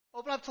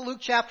Open up to Luke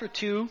chapter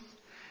 2,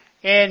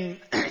 and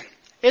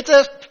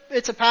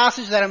it's a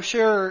passage that I'm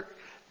sure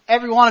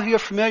every one of you are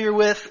familiar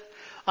with.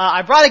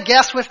 I brought a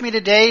guest with me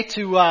today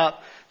to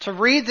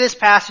read this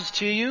passage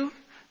to you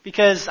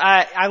because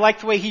I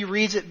like the way he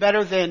reads it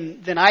better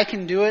than I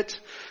can do it.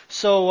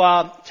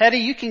 So Teddy,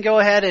 you can go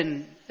ahead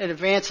and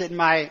advance it, and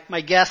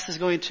my guest is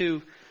going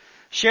to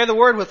share the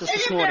word with us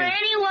this morning. Isn't there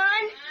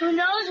anyone who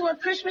knows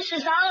what Christmas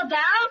is all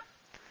about?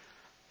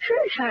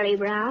 Sure, Charlie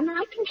Brown.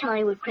 I can tell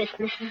you what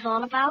Christmas is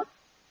all about.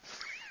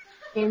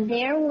 And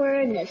there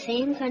were in the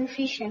same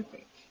country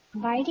shepherds,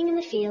 abiding in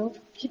the field,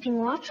 keeping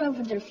watch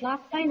over their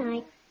flock by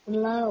night. And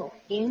lo,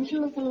 the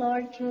angel of the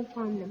Lord came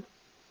upon them.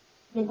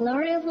 And the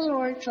glory of the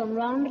Lord shone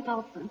round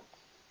about them.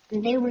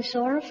 And they were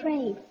sore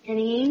afraid. And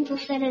the angel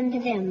said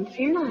unto them,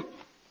 Fear not.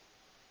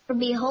 For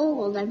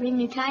behold, I bring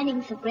you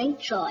tidings of great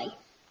joy,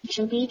 which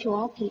shall be to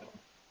all people.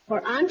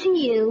 For unto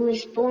you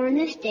is born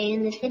this day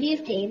in the city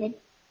of David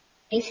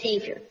a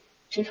Savior,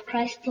 which is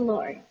Christ the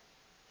Lord.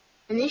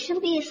 And this shall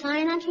be a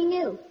sign unto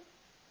you.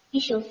 Ye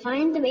shall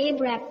find the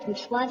babe wrapped in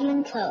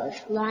swaddling clothes,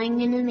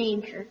 lying in a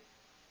manger.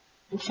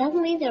 And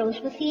suddenly there was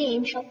with the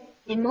angel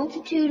a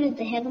multitude of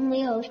the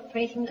heavenly host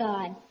praising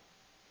God,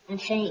 and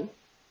saying,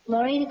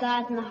 Glory to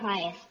God in the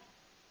highest,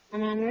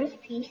 and on earth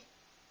peace,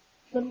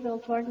 goodwill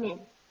toward men.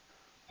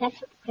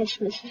 That's what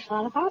Christmas is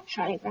all about,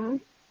 Charlie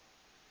Brown.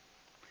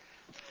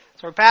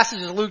 So our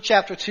passage is Luke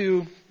chapter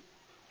 2,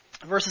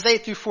 verses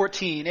 8 through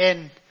 14,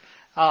 and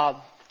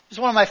it's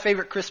one of my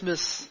favorite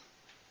Christmas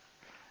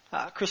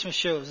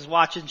shows is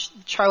watching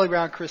Charlie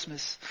Brown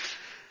Christmas.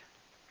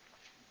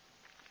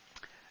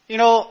 You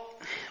know,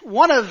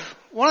 one of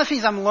the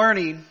things I'm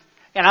learning,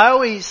 and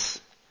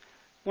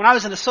when I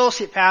was an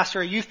associate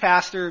pastor, a youth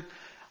pastor,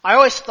 I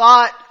always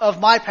thought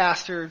of my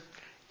pastor,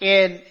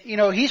 and you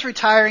know, he's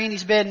retiring.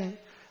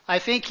 I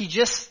think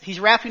he's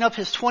wrapping up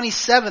his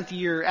 27th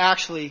year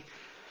actually.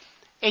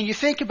 And you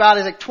think about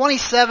it, like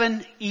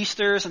 27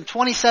 Easters and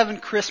 27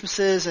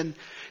 Christmases, and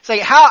it's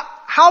like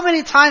how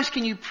many times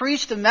can you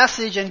preach the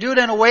message and do it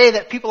in a way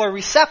that people are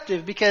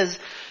receptive? Because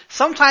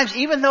sometimes,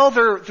 even though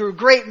they're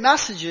great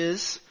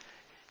messages,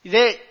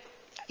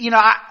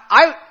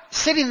 I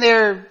sitting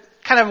there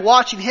kind of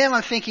watching him,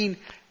 I'm thinking,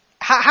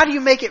 how do you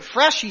make it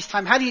fresh each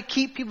time? How do you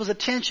keep people's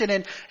attention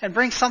and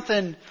bring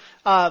something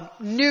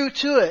new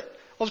to it?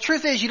 Well, the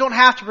truth is, you don't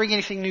have to bring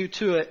anything new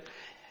to it.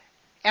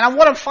 And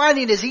what I'm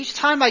finding is each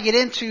time I get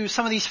into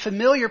some of these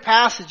familiar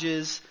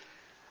passages,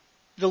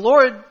 the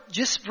Lord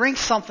just brings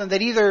something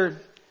that either,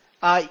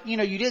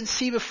 you didn't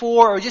see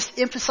before, or just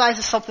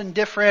emphasizes something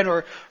different,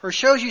 or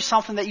shows you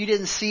something that you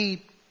didn't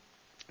see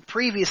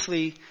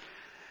previously.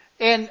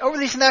 And over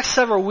these next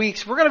several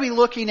weeks, we're going to be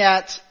looking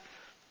at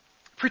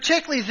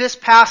particularly this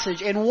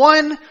passage, and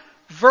one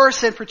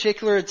verse in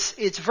particular,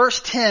 it's verse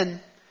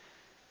 10.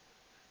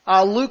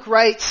 Luke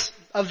writes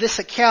of this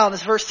account,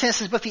 as verse 10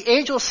 says, But the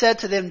angel said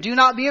to them, Do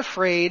not be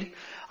afraid.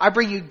 I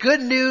bring you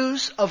good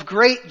news of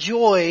great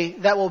joy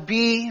that will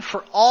be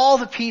for all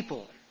the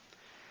people.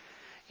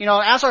 You know,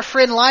 as our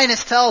friend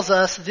Linus tells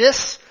us,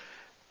 this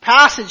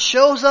passage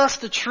shows us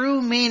the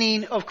true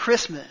meaning of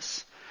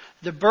Christmas,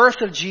 the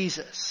birth of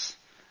Jesus.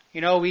 You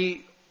know,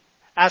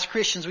 as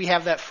Christians, we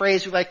have that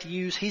phrase we like to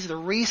use, He's the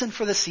reason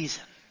for the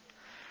season.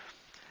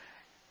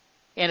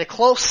 And a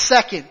close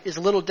second is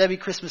Little Debbie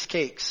Christmas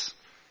cakes.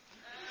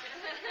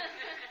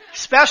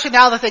 Especially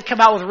now that they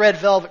come out with red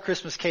velvet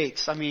Christmas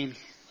cakes. I mean,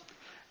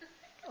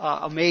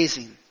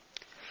 amazing.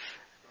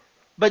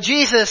 But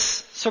Jesus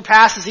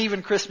surpasses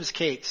even Christmas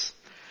cakes.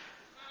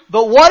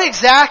 But what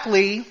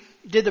exactly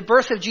did the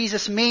birth of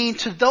Jesus mean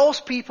to those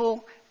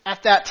people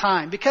at that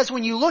time? Because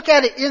when you look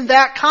at it in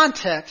that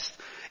context,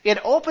 it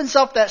opens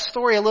up that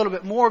story a little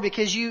bit more,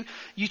 because you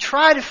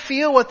try to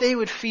feel what they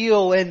would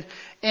feel and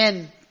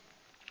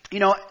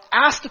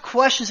ask the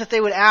questions that they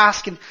would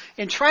ask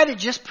and try to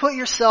just put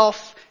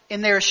yourself in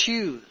their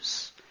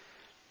shoes.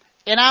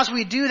 And as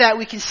we do that,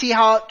 we can see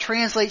how it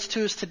translates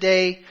to us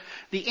today.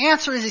 The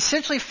answer is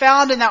essentially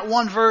found in that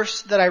one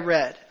verse that I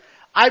read.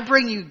 I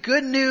bring you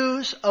good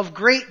news of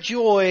great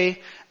joy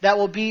that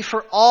will be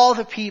for all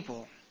the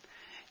people.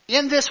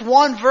 In this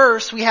one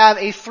verse, we have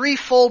a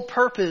threefold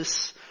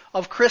purpose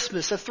of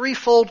Christmas, a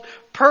threefold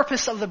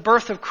purpose of the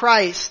birth of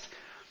Christ.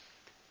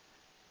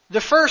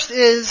 The first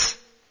is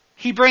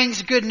He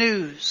brings good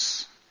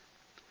news.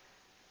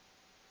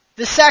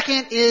 The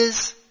second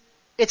is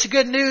it's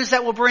good news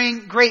that will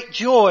bring great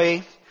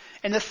joy.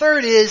 And the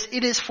third is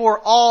it is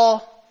for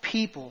all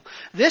people.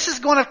 This is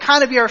going to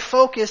kind of be our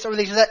focus over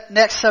these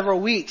next several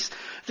weeks.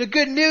 The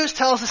good news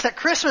tells us that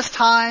Christmas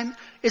time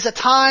is a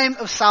time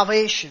of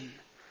salvation.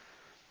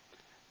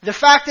 The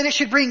fact that it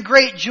should bring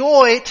great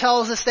joy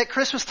tells us that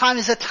Christmas time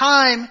is a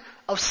time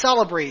of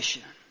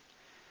celebration.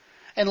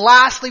 And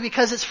lastly,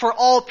 because it's for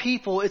all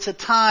people, it's a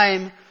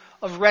time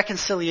of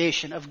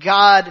reconciliation, of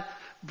God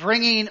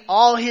bringing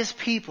all His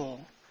people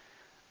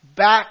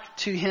back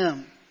to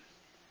Him.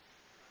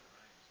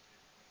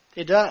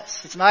 It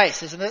does. It's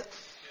nice, isn't it?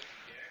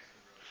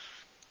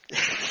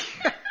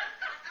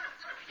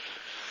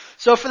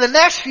 So for the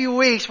next few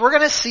weeks, we're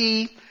going to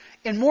see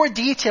in more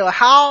detail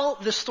how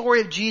the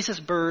story of Jesus'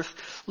 birth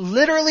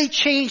literally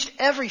changed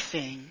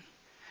everything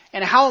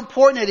and how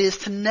important it is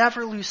to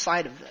never lose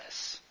sight of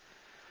this.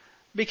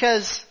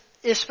 Because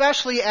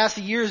especially as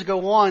the years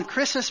go on,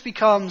 Christmas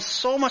becomes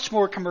so much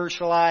more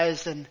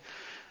commercialized, and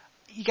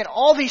you get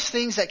all these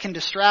things that can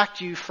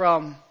distract you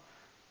from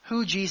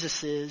who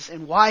Jesus is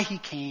and why he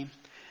came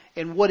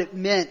and what it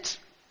meant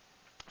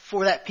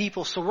for that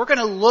people. So we're going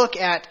to look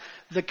at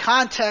the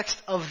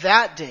context of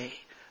that day.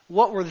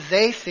 What were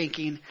they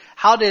thinking?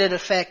 How did it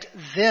affect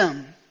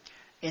them?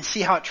 And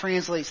see how it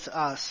translates to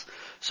us.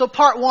 So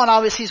part one,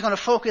 obviously, is going to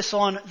focus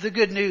on the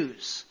good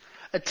news.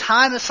 A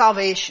time of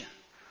salvation.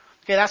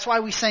 Okay, that's why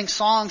we sing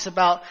songs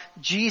about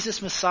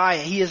Jesus Messiah.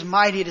 He is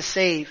mighty to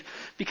save.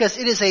 Because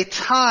it is a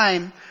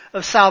time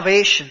of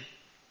salvation.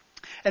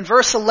 And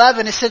verse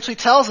 11 essentially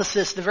tells us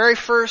this. The very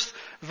first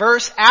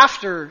verse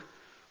after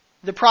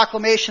the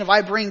proclamation of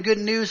I bring good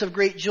news of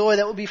great joy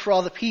that will be for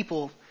all the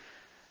people.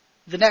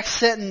 The next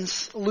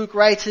sentence Luke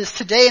writes is,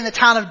 today in the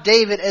town of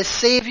David a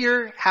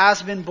Savior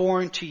has been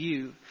born to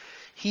you.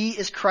 He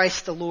is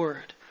Christ the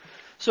Lord.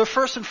 So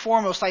first and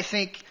foremost, I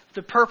think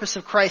the purpose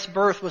of Christ's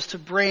birth was to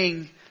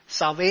bring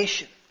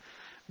salvation.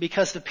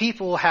 Because the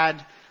people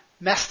had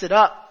messed it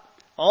up.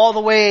 All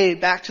the way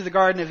back to the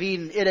Garden of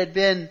Eden, it had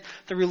been,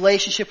 the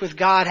relationship with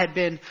God had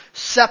been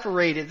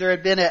separated. There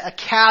had been a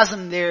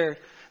chasm there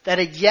that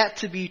had yet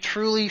to be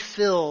truly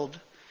filled.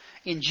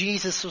 And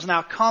Jesus was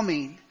now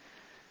coming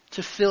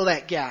to fill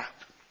that gap.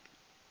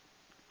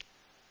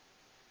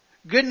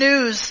 Good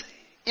news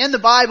in the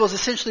Bible is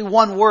essentially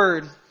one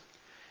word.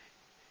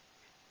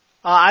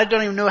 I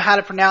don't even know how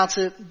to pronounce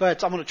it,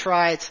 but I'm going to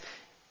try. It's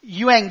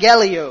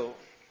euangelio.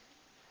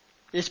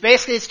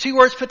 It's two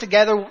words put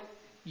together.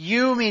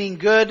 Eu meaning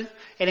good,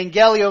 and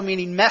angelio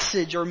meaning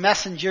message or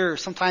messenger.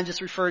 Sometimes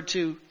it's referred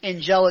to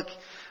angelic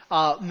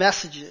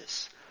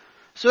messages.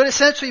 So it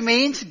essentially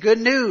means good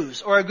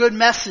news or a good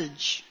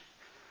message.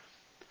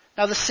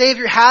 Now the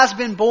Savior has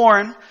been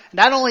born.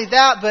 Not only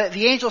that, but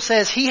the angel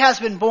says he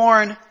has been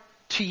born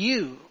to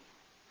you.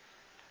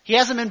 He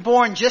hasn't been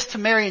born just to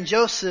Mary and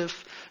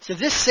Joseph. So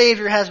this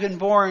Savior has been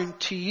born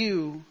to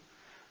you,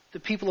 the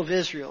people of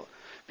Israel.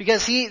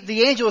 Because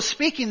the angel is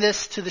speaking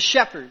this to the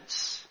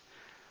shepherds.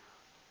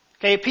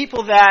 Okay,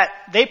 people that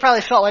they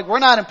probably felt like we're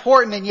not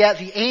important, and yet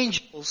the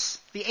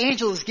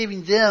angel is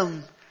giving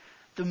them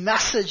the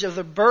message of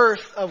the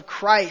birth of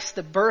Christ,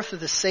 the birth of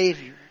the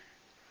Savior.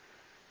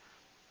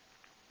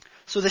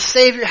 So the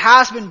Savior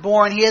has been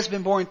born. He has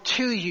been born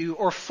to you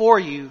or for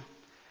you.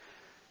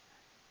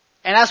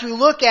 And as we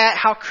look at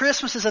how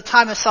Christmas is a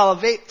time of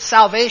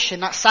salvation,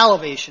 not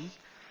salivation.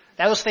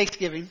 That was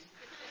Thanksgiving.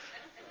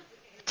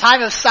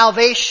 Time of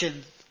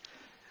salvation.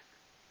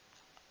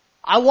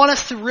 I want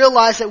us to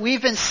realize that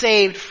we've been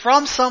saved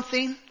from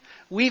something,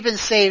 we've been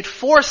saved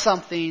for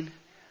something,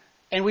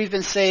 and we've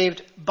been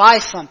saved by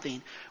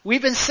something.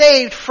 We've been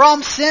saved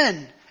from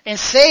sin, and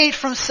saved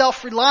from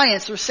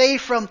self-reliance, or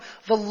saved from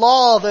the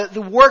law,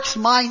 the works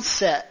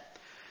mindset.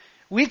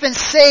 We've been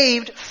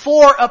saved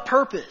for a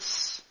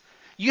purpose.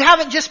 You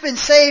haven't just been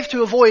saved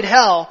to avoid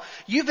hell.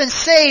 You've been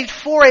saved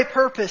for a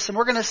purpose, and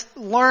we're going to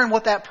learn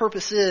what that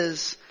purpose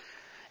is.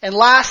 And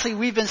lastly,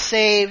 we've been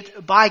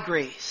saved by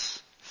grace.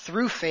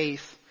 Through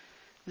faith.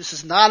 This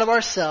is not of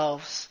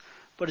ourselves,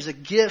 but is a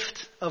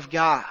gift of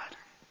God.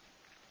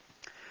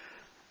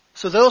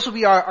 So those will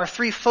be our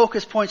three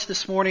focus points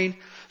this morning.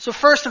 So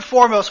first and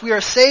foremost, we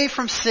are saved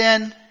from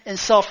sin and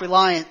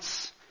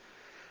self-reliance.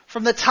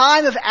 From the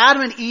time of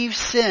Adam and Eve's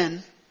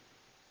sin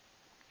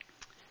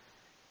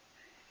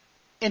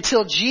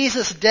until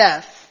Jesus'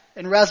 death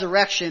and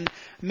resurrection,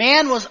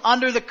 man was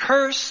under the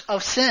curse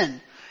of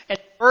sin and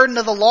the burden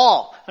of the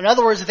law. In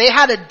other words, they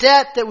had a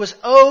debt that was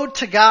owed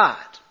to God.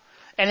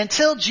 And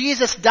until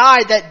Jesus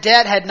died, that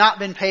debt had not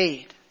been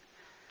paid.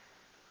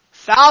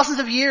 Thousands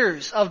of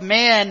years of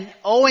man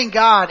owing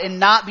God and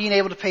not being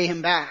able to pay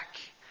him back.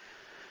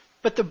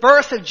 But the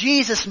birth of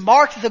Jesus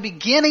marked the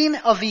beginning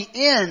of the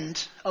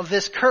end of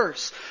this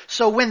curse.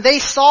 So when they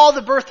saw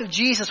the birth of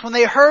Jesus, when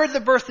they heard the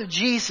birth of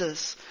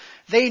Jesus,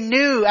 they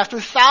knew after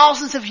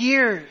thousands of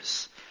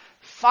years,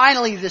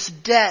 finally this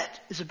debt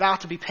is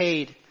about to be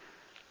paid.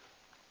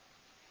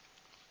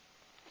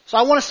 So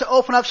I want us to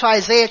open up to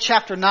Isaiah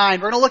chapter 9.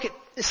 We're going to look at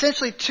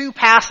essentially two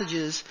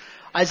passages,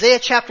 Isaiah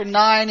chapter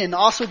 9 and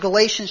also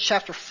Galatians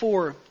chapter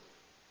 4.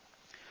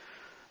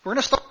 We're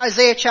going to start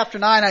Isaiah chapter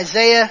 9.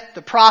 Isaiah,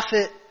 the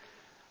prophet,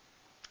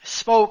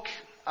 spoke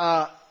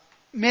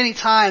many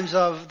times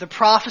of the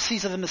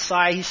prophecies of the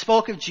Messiah. He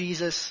spoke of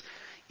Jesus,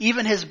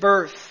 even his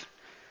birth.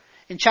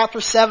 In chapter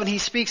 7, he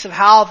speaks of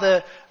how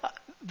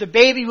the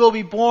baby will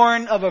be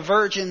born of a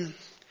virgin.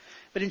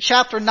 But in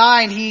chapter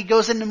 9, he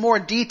goes into more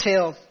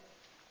detail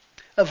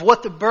of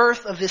what the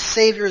birth of this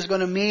Savior is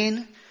going to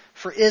mean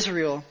for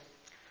Israel.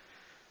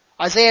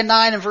 Isaiah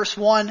 9 and verse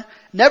 1,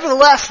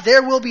 nevertheless,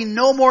 there will be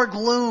no more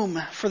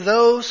gloom for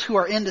those who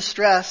are in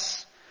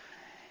distress.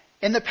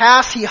 In the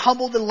past, he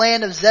humbled the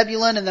land of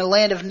Zebulun and the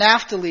land of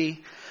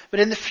Naphtali,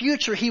 but in the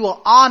future, he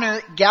will honor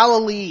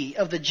Galilee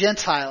of the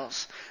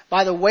Gentiles,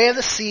 by the way of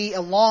the sea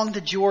along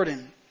the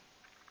Jordan.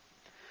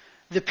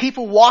 The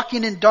people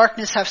walking in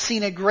darkness have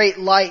seen a great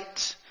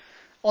light.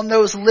 On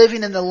those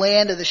living in the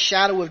land of the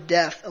shadow of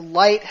death, a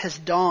light has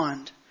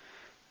dawned.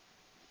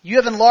 You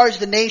have enlarged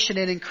the nation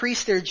and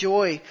increased their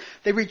joy.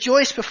 They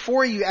rejoice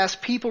before you as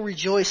people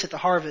rejoice at the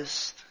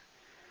harvest,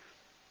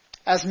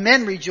 as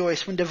men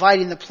rejoice when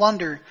dividing the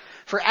plunder.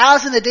 For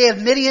as in the day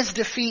of Midian's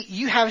defeat,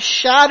 you have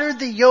shattered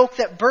the yoke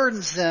that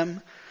burdens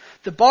them,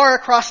 the bar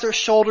across their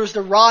shoulders,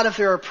 the rod of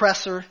their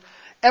oppressor.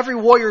 Every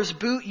warrior's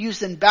boot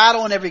used in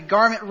battle and every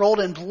garment rolled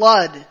in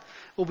blood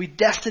will be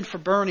destined for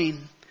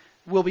burning,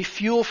 will be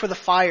fuel for the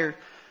fire.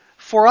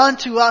 For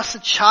unto us a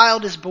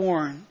child is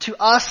born, to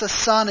us a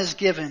son is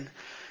given,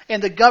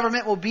 and the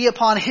government will be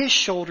upon his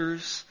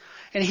shoulders,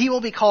 and he will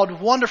be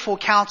called Wonderful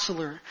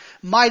Counselor,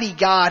 Mighty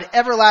God,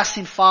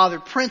 Everlasting Father,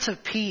 Prince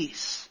of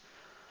Peace.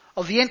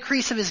 Of the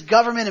increase of his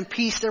government and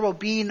peace there will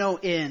be no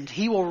end.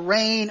 He will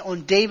reign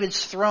on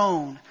David's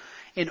throne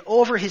and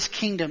over his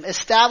kingdom,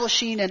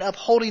 establishing and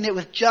upholding it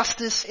with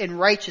justice and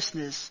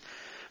righteousness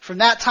from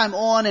that time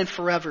on and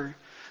forever.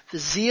 The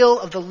zeal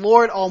of the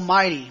Lord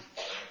Almighty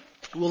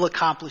will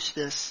accomplish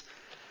this.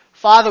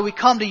 Father, we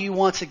come to you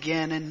once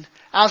again, and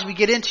as we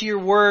get into your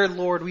word,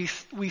 Lord, we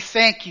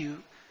thank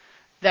you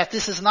that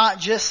this is not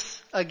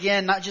just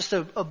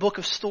a book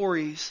of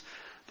stories,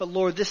 but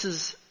Lord, this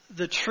is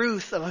the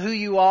truth of who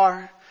you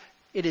are.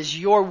 It is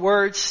your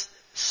words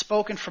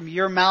spoken from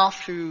your mouth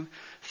through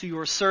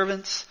your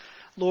servants.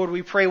 Lord,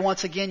 we pray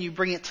once again you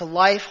bring it to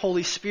life.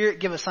 Holy Spirit,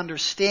 give us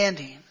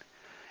understanding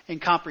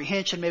and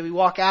comprehension. May we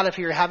walk out of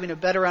here having a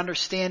better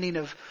understanding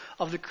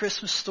of the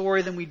Christmas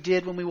story than we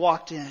did when we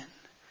walked in.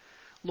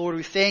 Lord,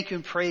 we thank you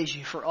and praise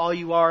you for all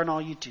you are and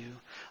all you do.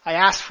 I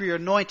ask for your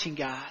anointing,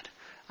 God.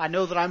 I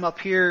know that I'm up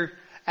here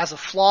as a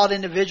flawed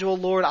individual,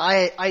 Lord.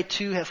 I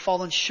too have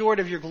fallen short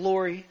of your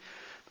glory.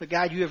 But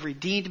God, you have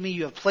redeemed me.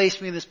 You have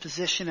placed me in this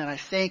position, and I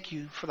thank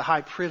you for the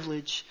high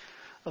privilege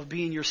of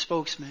being your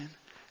spokesman.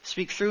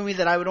 Speak through me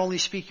that I would only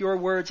speak your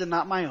words and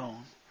not my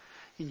own.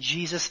 In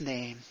Jesus'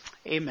 name,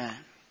 amen.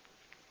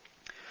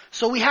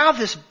 So we have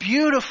this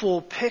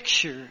beautiful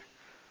picture.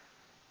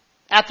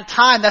 At the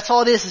time, that's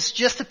all it is. It's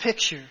just a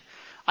picture.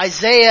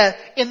 Isaiah,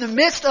 in the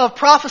midst of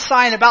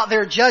prophesying about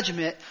their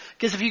judgment,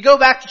 because if you go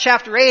back to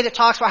chapter 8, it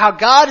talks about how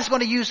God is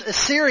going to use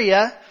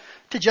Assyria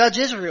to judge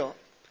Israel.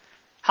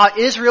 How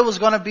Israel was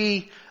going to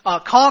be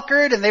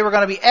conquered and they were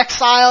going to be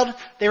exiled.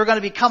 They were going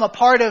to become a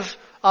part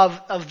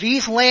of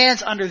these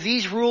lands under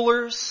these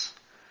rulers.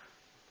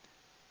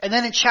 And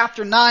then in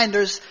chapter 9,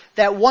 there's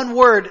that one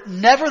word,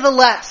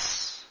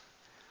 nevertheless.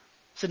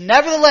 So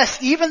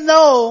nevertheless, even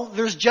though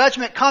there's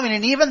judgment coming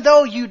and even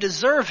though you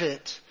deserve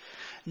it,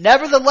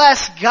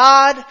 nevertheless,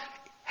 God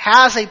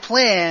has a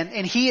plan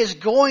and He is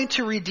going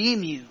to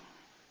redeem you.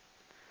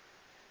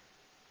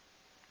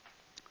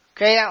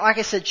 Okay, like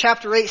I said,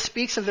 chapter 8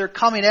 speaks of their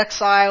coming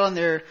exile and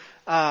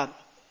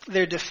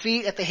their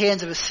defeat at the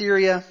hands of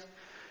Assyria.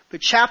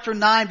 But chapter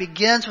 9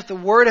 begins with the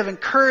word of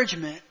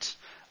encouragement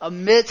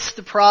amidst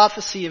the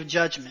prophecy of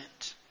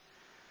judgment.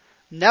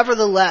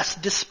 Nevertheless,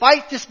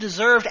 despite this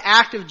deserved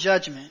act of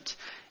judgment,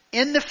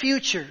 in the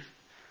future,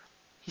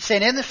 he's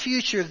saying in the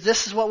future,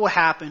 this is what will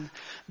happen.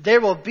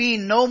 There will be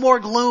no more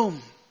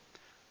gloom.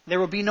 There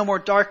will be no more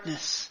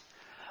darkness.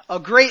 A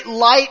great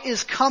light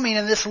is coming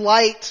and this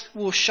light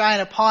will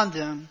shine upon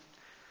them.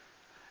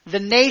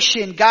 The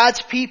nation,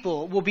 God's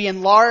people, will be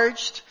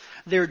enlarged.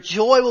 Their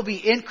joy will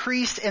be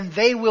increased and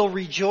they will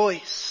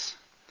rejoice.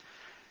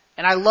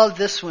 And I love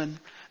this one.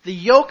 The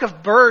yoke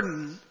of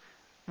burden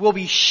will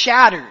be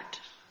shattered.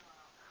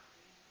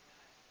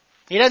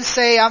 He doesn't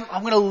say, I'm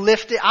going to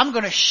lift it. I'm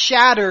going to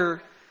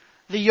shatter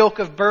the yoke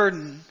of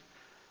burden.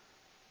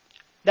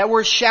 That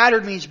word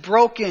shattered means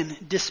broken,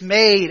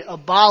 dismayed,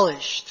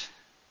 abolished.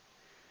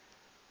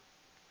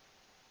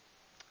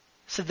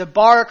 So the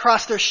bar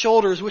across their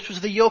shoulders, which was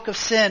the yoke of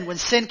sin. When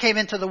sin came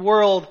into the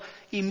world,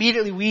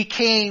 immediately we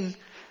came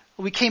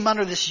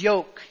under this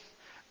yoke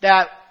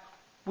that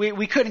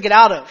we couldn't get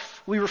out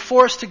of. We were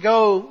forced to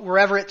go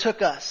wherever it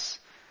took us.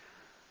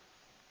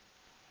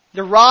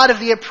 The rod of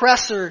the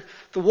oppressor,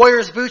 the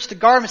warrior's boots, the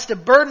garments, the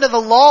burden of the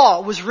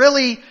law was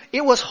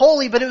it was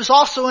holy, but it was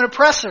also an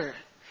oppressor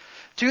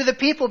to the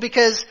people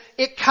because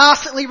it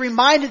constantly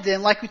reminded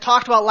them, like we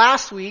talked about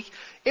last week,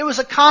 it was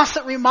a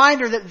constant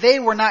reminder that they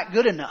were not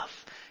good enough.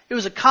 It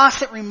was a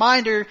constant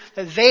reminder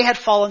that they had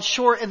fallen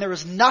short and there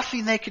was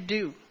nothing they could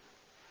do.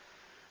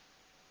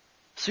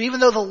 So even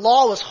though the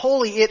law was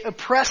holy, it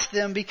oppressed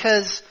them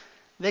because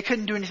they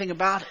couldn't do anything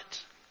about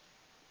it.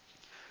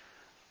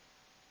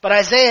 But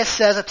Isaiah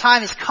says a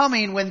time is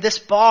coming when this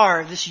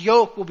bar, this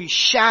yoke will be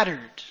shattered.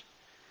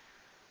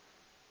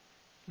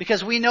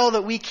 Because we know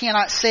that we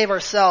cannot save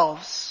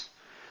ourselves.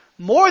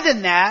 More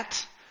than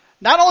that,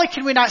 not only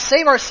can we not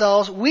save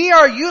ourselves, we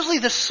are usually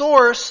the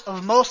source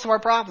of most of our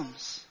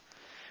problems.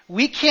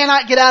 We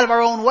cannot get out of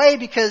our own way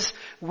because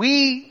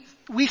we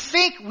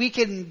think we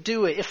can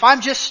do it. If I'm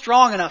just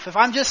strong enough, if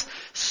I'm just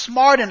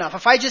smart enough,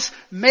 if I just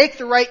make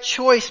the right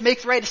choice,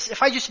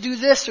 if I just do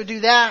this or do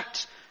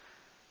that,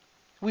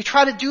 We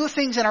try to do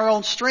things in our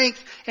own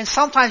strength, and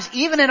sometimes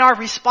even in our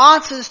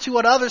responses to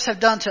what others have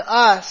done to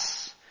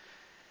us,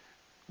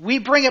 we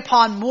bring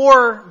upon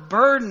more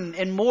burden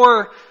and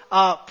more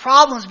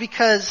problems,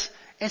 because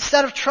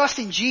instead of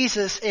trusting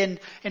Jesus and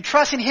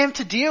trusting Him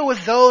to deal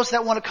with those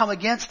that want to come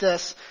against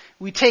us,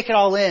 we take it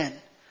all in.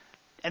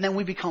 And then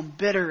we become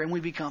bitter and we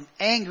become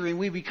angry and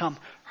we become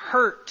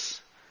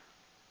hurt.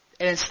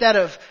 And instead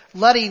of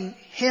letting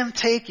Him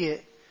take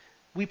it,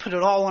 we put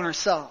it all on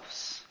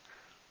ourselves.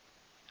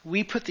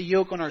 We put the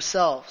yoke on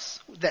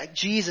ourselves that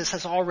Jesus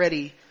has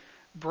already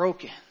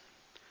broken.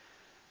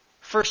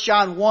 1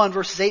 John 1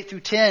 verses 8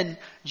 through 10,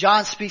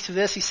 John speaks to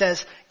this. He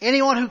says,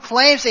 anyone who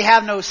claims they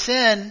have no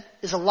sin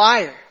is a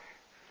liar,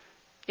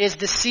 is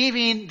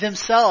deceiving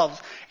themselves.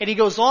 And he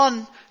goes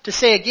on to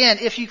say again,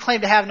 if you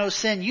claim to have no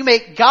sin, you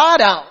make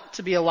God out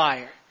to be a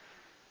liar.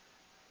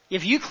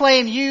 If you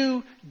claim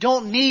you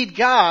don't need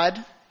God,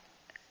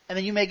 and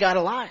then you make God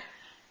a liar.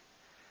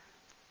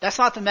 That's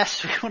not the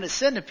message we want to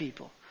send to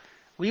people.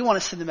 We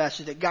want to send the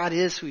message that God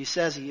is who He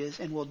says He is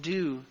and will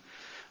do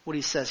what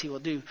He says He will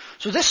do.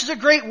 So this is a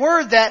great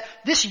word, that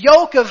this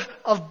yoke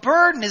of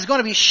burden is going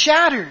to be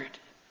shattered.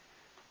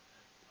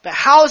 But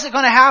how is it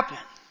going to happen?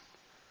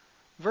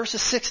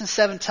 Verses 6 and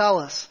 7 tell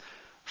us,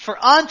 for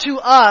unto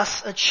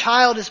us a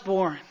child is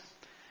born.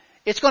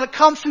 It's going to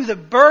come through the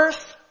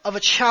birth of a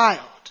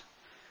child.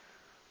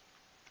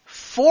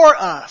 For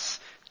us,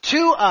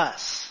 to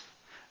us,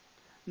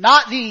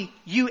 not the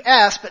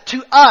U.S., but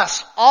to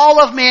us,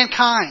 all of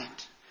mankind,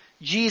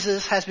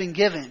 Jesus has been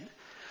given.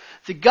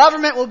 The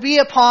government will be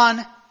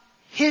upon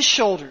His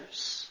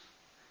shoulders.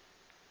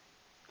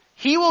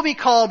 He will be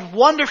called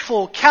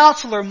Wonderful,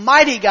 Counselor,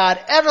 Mighty God,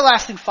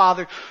 Everlasting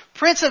Father,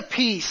 Prince of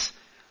Peace.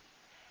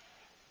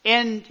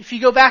 And if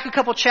you go back a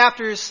couple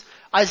chapters,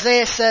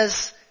 Isaiah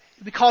says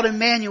he'll be called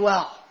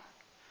Emmanuel,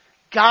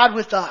 God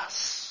with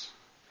us.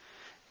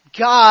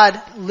 God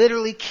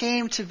literally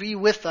came to be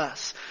with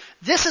us.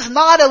 This is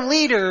not a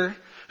leader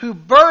who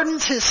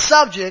burdens his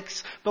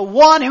subjects, but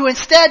one who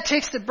instead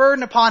takes the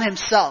burden upon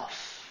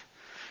himself.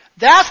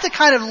 That's the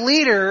kind of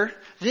leader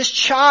this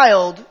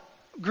child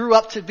grew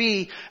up to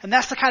be, and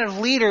that's the kind of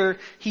leader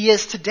he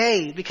is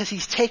today, because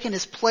he's taken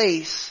his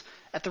place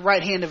at the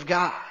right hand of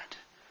God.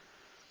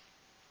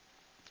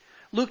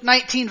 Luke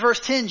 19 verse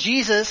 10,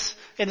 Jesus,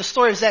 in the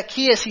story of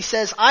Zacchaeus, he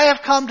says, I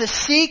have come to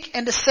seek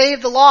and to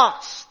save the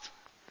lost.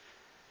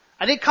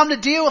 I didn't come to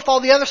deal with all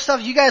the other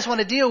stuff you guys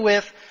want to deal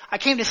with. I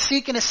came to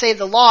seek and to save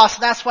the lost.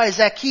 And that's why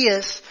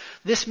Zacchaeus,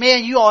 this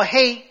man you all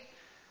hate,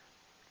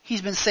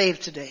 he's been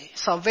saved today.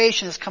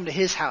 Salvation has come to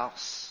his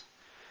house.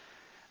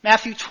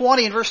 Matthew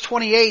 20 and verse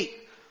 28.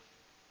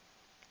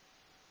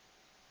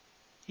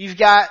 You've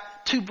got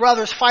two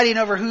brothers fighting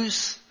over who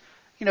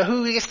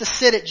gets to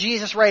sit at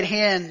Jesus' right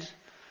hand.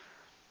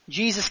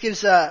 Jesus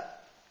gives a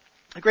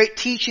great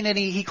teaching, and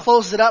he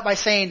closes it up by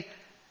saying,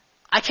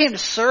 I came to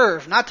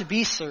serve, not to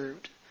be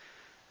served.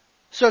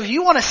 So if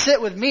you want to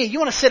sit with me, you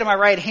want to sit at my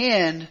right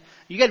hand,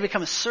 you got to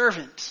become a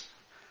servant.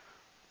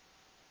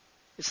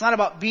 It's not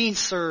about being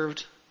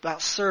served,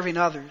 about serving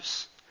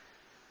others.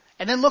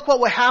 And then look what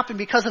would happen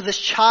because of this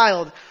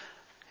child.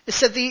 It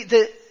said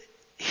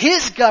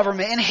His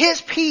government and His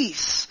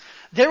peace,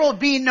 there will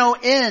be no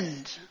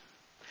end.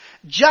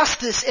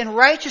 Justice and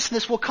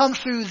righteousness will come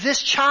through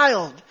this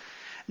child,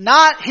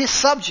 not his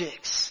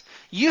subjects.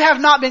 You have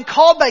not been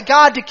called by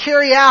God to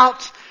carry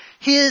out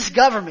His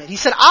government. He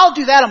said, I'll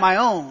do that on my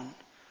own.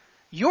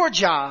 Your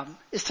job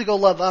is to go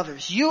love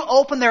others. You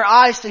open their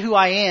eyes to who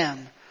I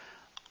am.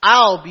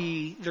 I'll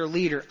be their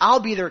leader. I'll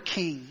be their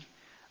king.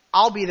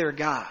 I'll be their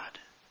God.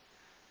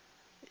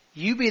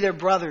 You be their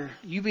brother.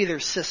 You be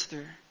their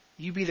sister.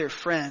 You be their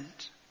friend.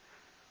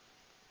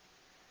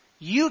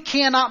 You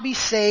cannot be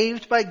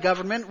saved by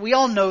government. We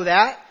all know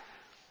that.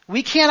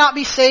 We cannot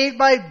be saved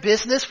by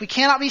business. We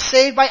cannot be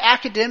saved by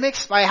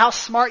academics, by how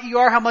smart you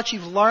are, how much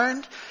you've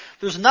learned.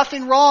 There's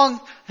nothing wrong.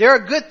 There are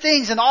good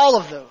things in all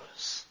of those.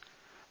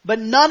 But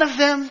none of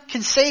them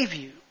can save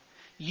you.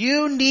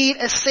 You need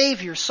a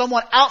Savior,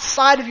 someone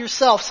outside of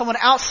yourself, someone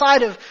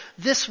outside of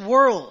this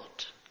world.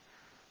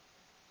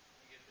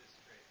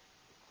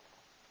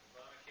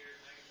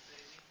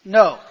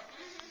 No.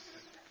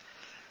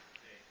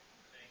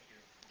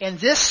 And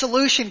this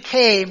solution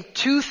came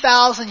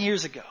 2,000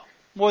 years ago.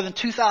 More than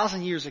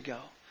 2,000 years ago.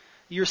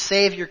 Your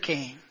Savior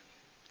came.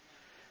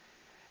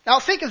 Now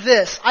think of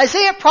this.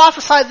 Isaiah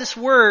prophesied this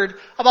word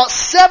about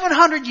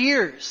 700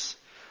 years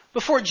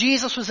before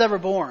Jesus was ever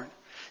born.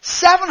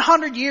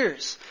 700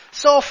 years.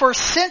 So for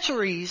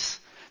centuries,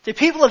 the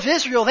people of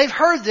Israel, they've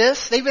heard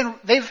this. They've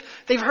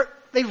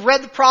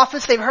read the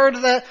prophets. They've heard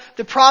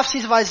the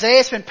prophecies of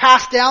Isaiah. It's been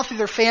passed down through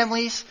their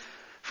families.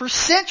 For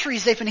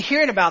centuries, they've been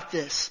hearing about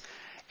this.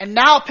 And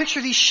now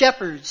picture these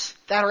shepherds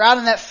that are out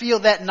in that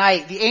field that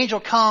night. The angel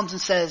comes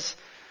and says,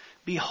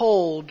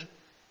 behold,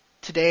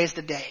 today is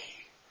the day.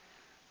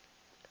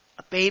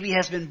 A baby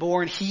has been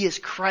born. He is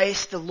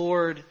Christ the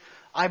Lord.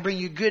 I bring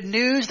you good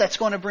news that's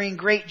going to bring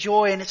great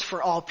joy, and it's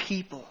for all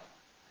people.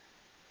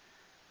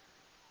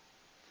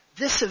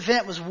 this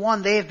event was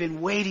one they have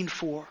been waiting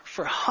for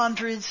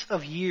hundreds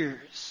of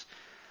years.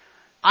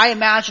 I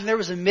imagine there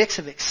was a mix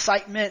of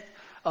excitement,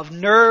 of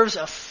nerves,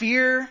 of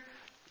fear,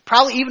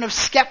 probably even of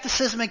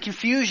skepticism and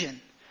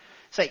confusion.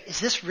 It's like, is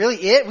this really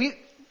it?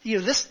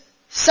 This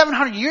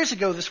 700 years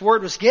ago this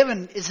word was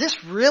given. Is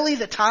this really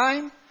the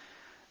time?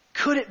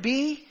 Could it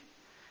be?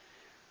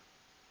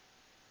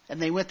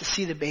 And they went to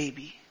see the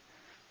baby.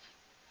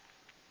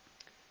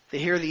 They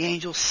hear the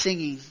angels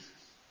singing.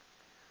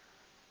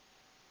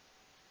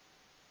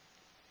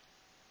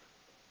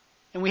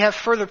 And we have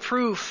further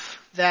proof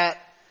that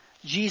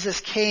Jesus'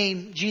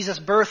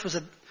 birth was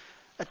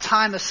a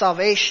time of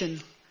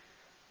salvation.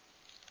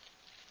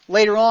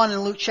 Later on in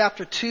Luke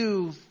chapter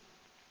 2,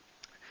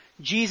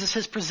 Jesus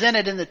is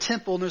presented in the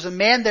temple, and there's a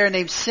man there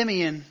named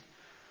Simeon.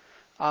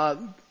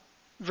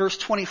 Verse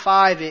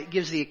 25, it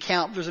gives the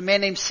account. There's a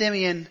man named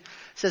Simeon. It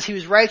says he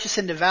was righteous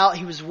and devout.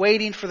 He was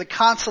waiting for the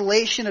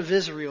consolation of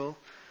Israel,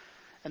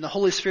 and the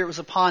Holy Spirit was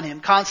upon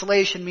him.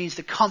 Consolation means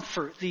the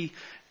comfort, the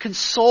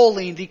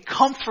consoling, the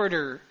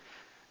comforter,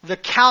 the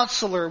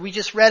counselor. We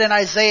just read in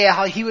Isaiah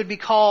how he would be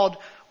called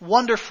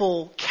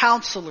Wonderful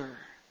Counselor.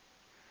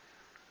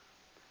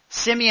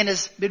 Simeon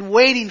has been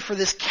waiting for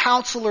this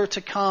counselor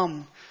to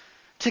come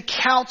to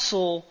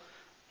counsel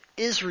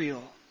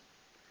Israel.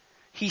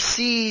 He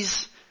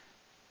sees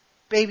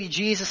baby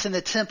Jesus in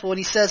the temple, and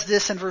he says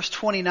this in verse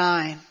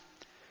 29.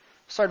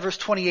 Start at verse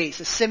 28. It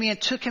says, Simeon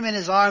took him in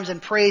his arms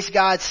and praised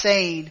God,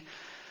 saying,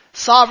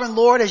 Sovereign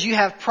Lord, as you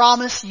have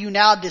promised, you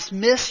now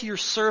dismiss your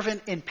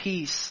servant in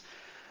peace.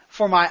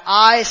 For my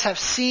eyes have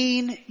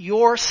seen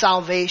your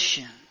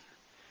salvation,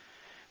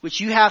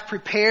 which you have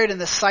prepared in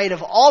the sight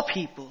of all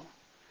people,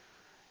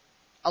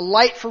 a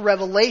light for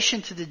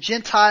revelation to the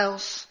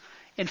Gentiles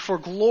and for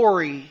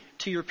glory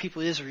to your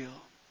people Israel.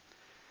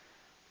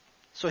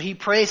 So he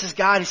praises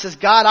God. He says,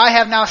 God, I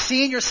have now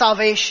seen your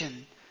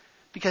salvation,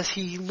 because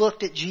he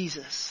looked at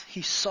Jesus.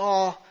 He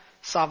saw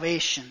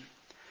salvation.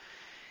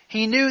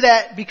 He knew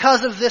that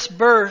because of this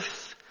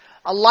birth,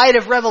 a light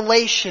of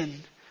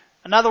revelation,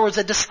 in other words,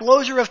 a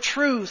disclosure of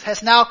truth,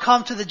 has now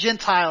come to the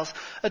Gentiles.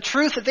 A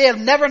truth that they have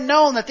never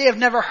known, that they have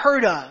never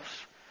heard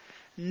of.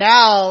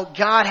 Now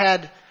God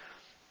had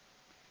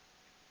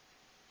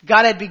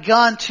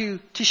begun to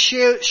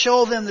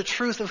show them the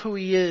truth of who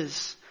he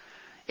is.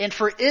 And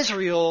for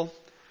Israel,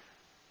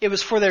 it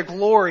was for their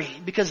glory,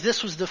 because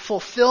this was the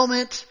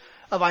fulfillment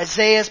of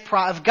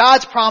of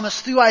God's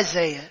promise through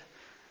Isaiah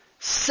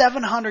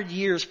 700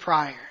 years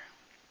prior.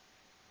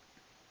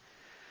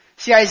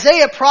 See,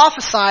 Isaiah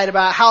prophesied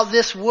about how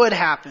this would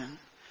happen.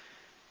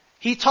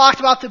 He talked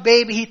about the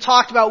baby. He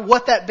talked about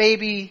what that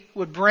baby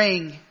would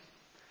bring.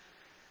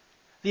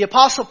 The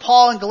Apostle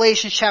Paul in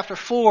Galatians chapter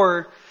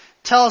 4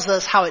 tells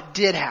us how it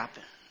did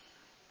happen.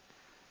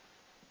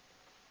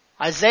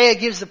 Isaiah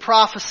gives the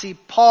prophecy.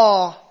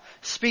 Paul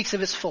speaks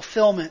of its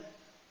fulfillment.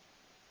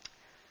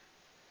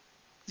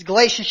 It's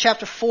Galatians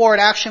chapter 4,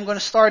 and actually I'm going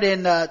to start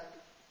in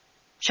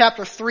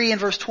chapter 3 and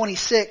verse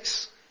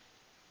 26.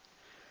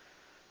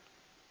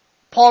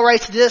 Paul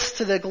writes this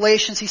to the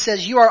Galatians. He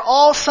says, You are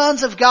all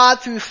sons of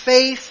God through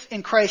faith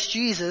in Christ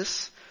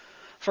Jesus.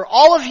 For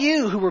all of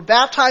you who were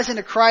baptized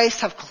into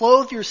Christ have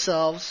clothed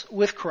yourselves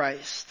with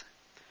Christ.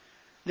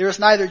 There is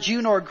neither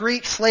Jew nor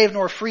Greek, slave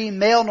nor free,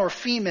 male nor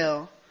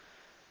female,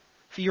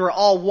 for you are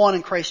all one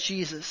in Christ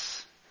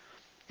Jesus.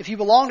 If you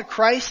belong to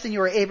Christ, then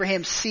you are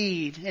Abraham's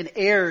seed and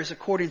heirs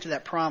according to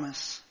that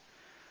promise.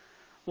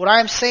 What I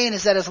am saying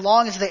is that as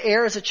long as the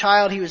heir is a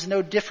child, he was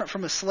no different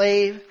from a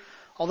slave,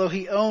 although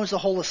he owns the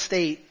whole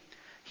estate.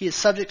 He is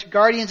subject to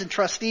guardians and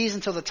trustees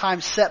until the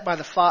time set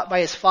by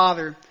his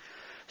father.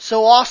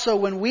 So also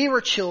when we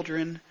were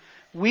children,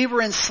 we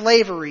were in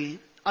slavery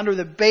under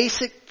the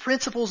basic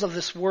principles of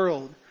this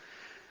world.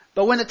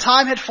 But when the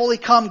time had fully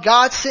come,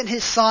 God sent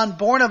his Son,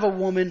 born of a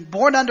woman,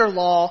 born under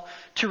law,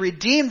 to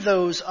redeem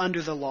those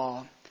under the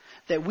law,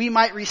 that we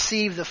might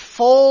receive the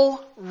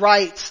full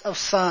rights of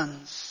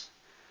sons.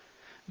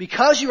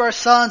 Because you are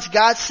sons,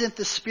 God sent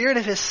the Spirit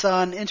of his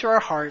Son into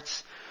our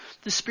hearts,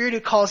 the Spirit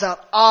who calls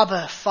out,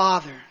 Abba,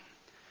 Father.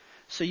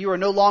 So you are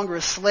no longer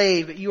a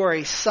slave, but you are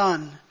a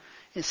son.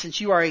 And since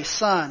you are a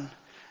son,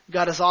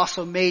 God has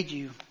also made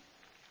you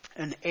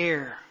an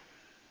heir.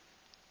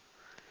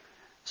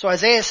 So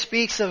Isaiah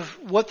speaks of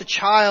what the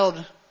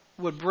child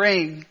would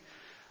bring.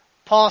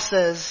 Paul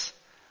says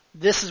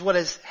this is what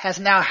has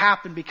now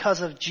happened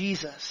because of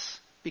Jesus,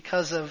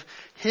 because of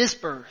his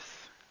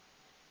birth.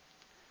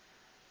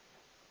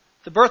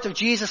 The birth of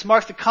Jesus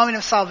marked the coming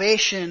of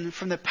salvation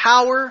from the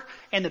power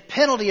and the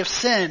penalty of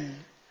sin,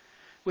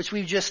 which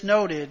we've just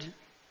noted.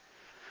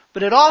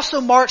 But it also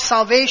marks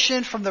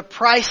salvation from the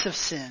price of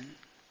sin.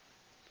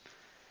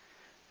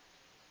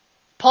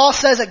 Paul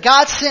says that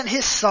God sent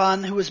his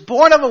Son, who was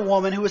born of a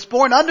woman, who was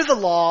born under the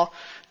law,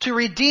 to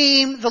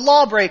redeem the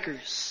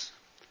lawbreakers.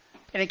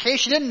 And in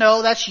case you didn't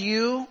know, that's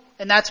you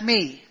and that's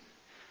me.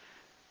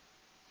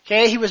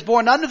 Okay, he was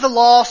born under the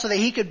law so that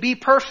he could be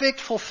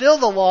perfect, fulfill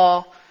the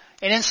law,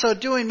 and in so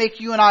doing make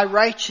you and I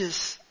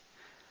righteous.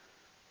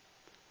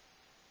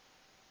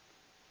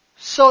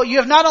 So you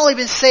have not only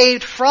been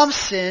saved from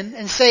sin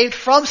and saved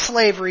from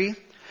slavery,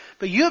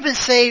 but you have been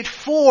saved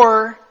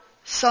for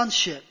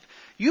sonship.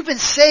 You've been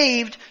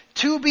saved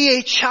to be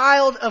a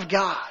child of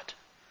God.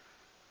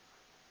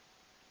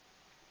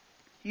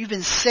 You've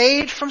been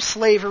saved from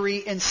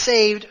slavery and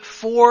saved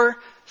for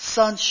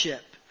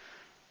sonship.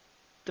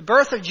 The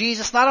birth of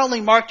Jesus not only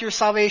marked your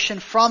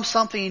salvation from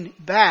something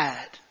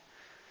bad,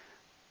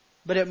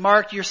 but it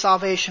marked your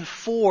salvation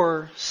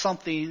for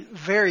something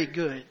very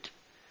good.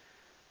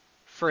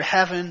 For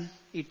heaven,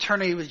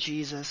 eternity with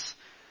Jesus,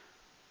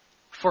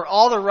 for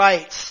all the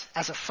rights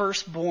as a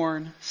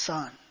firstborn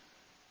son.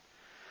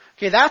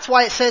 Okay, that's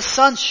why it says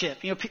sonship.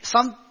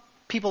 Some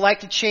people like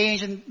to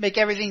change and make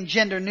everything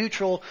gender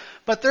neutral,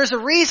 but there's a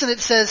reason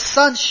it says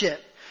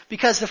sonship.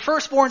 Because the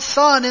firstborn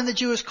son in the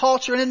Jewish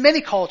culture and in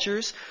many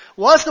cultures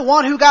was the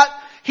one who got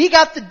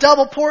the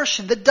double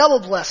portion, the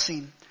double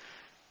blessing.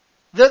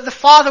 The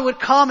father would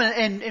come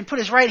and put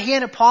his right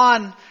hand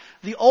upon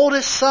the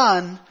oldest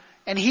son,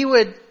 and he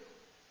would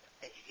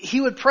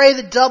pray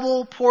the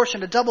double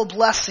portion, the double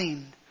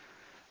blessing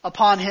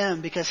upon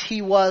him because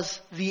he was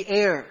the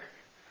heir.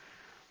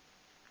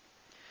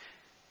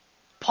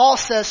 Paul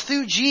says,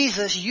 through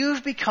Jesus,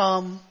 you've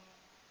become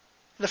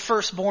the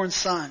firstborn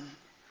son.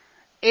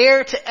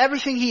 Heir to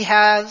everything he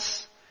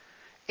has,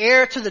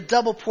 heir to the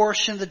double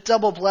portion, the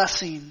double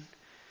blessing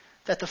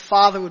that the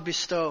Father would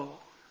bestow.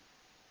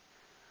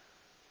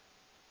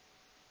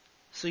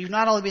 So you've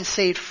not only been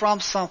saved from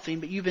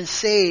something, but you've been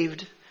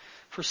saved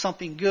for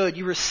something good.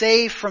 You were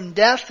saved from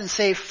death and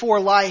saved for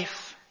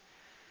life.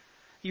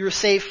 You were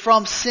saved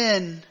from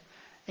sin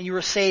and you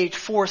were saved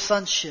for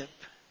sonship.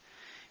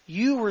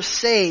 You were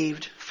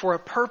saved for a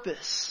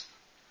purpose.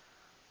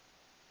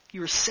 You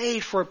were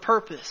saved for a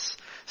purpose.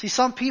 See,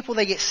 some people,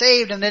 they get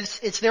saved and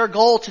it's their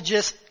goal to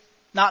just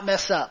not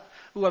mess up.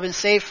 Ooh, I've been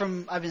saved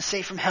from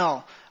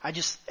hell.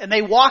 And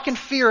they walk in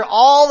fear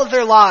all of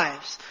their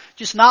lives,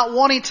 just not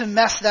wanting to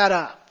mess that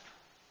up.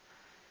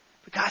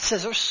 But God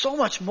says there's so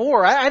much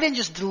more. I didn't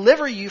just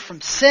deliver you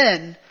from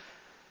sin,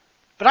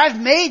 but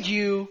I've made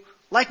you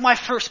like my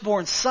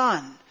firstborn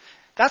son.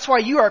 That's why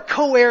you are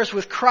co-heirs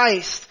with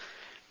Christ.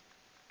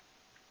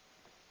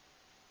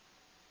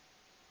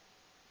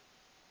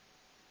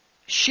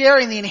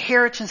 Sharing the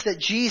inheritance that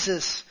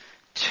Jesus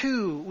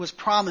too was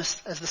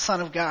promised as the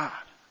Son of God.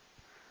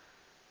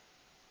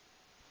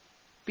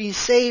 Being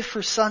saved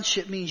for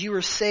sonship means you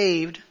were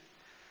saved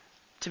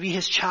to be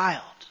His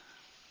child.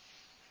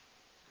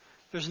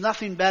 There's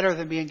nothing better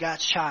than being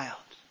God's child.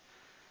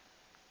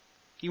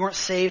 You weren't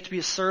saved to be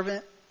a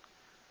servant.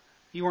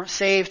 You weren't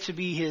saved to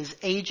be His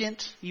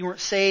agent. You weren't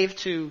saved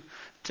to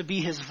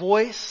be His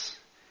voice.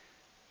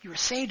 You were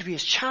saved to be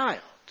His child.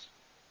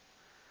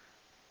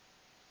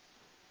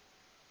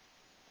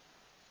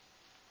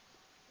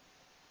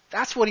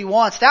 That's what He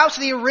wants. That was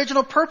the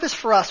original purpose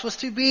for us, was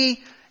to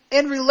be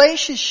in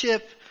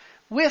relationship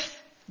with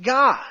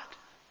God.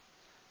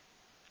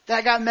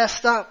 That got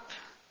messed up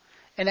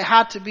and it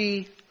had to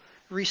be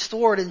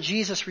restored, and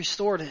Jesus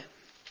restored it.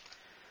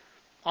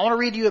 I want to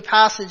read you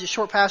a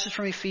short passage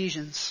from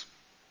Ephesians.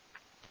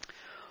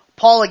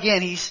 Paul,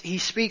 again, he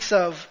speaks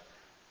of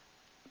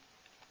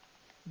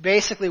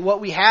basically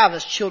what we have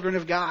as children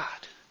of God.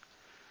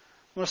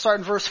 I'm going to start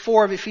in verse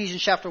 4 of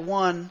Ephesians chapter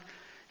 1.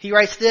 He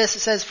writes this, it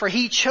says, "For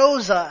He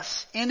chose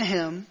us in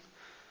Him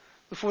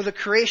before the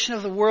creation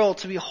of the world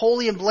to be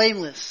holy and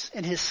blameless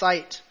in His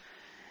sight.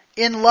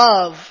 In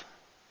love,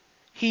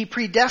 He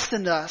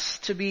predestined us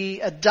to be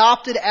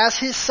adopted as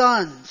His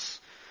sons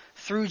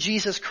through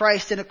Jesus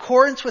Christ in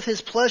accordance with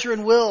His pleasure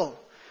and will,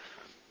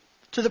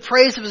 to the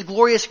praise of His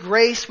glorious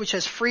grace which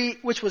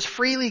was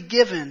freely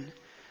given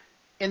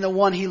in the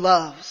one He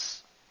loves.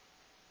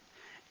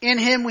 In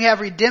Him we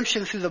have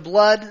redemption through the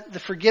blood, the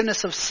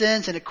forgiveness of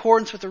sins in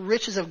accordance with the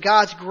riches of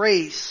God's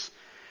grace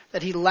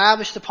that He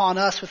lavished upon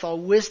us with all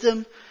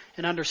wisdom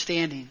and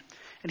understanding.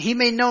 And He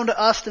made known to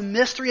us the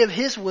mystery of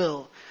His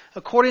will,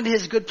 according to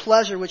His good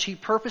pleasure which He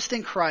purposed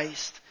in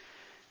Christ,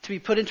 to be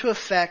put into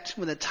effect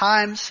when the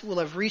times will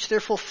have reached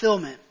their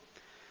fulfillment,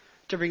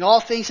 to bring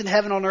all things in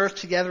heaven and on earth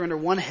together under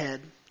one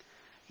head,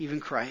 even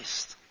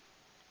Christ."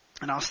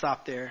 And I'll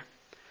stop there.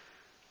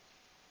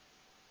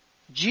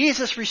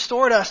 Jesus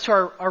restored us to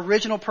our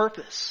original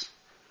purpose,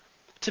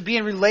 to be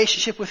in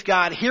relationship with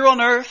God here on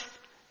earth,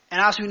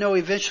 and as we know,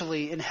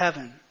 eventually in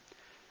heaven.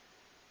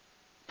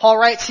 Paul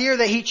writes here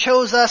that He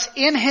chose us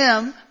in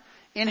Him.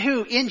 In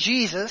who? In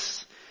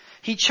Jesus.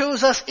 He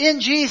chose us in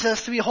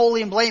Jesus to be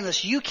holy and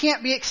blameless. You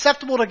can't be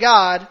acceptable to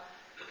God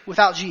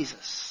without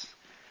Jesus.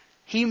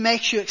 He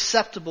makes you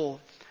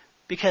acceptable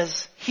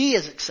because He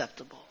is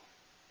acceptable.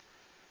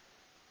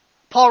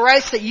 Paul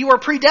writes that you are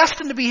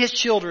predestined to be His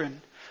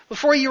children.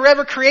 Before you were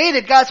ever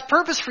created, God's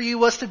purpose for you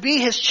was to be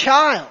His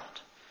child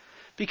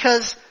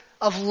because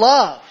of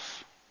love.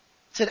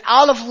 It said,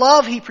 out of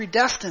love He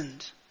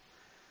predestined.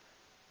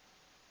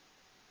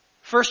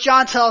 1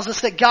 John tells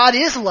us that God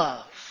is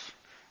love.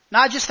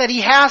 Not just that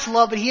He has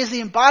love, but He is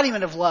the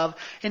embodiment of love.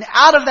 And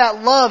out of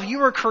that love, you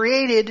were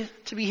created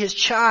to be His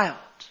child.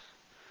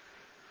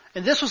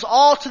 And this was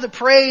all to the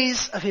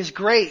praise of His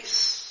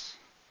grace,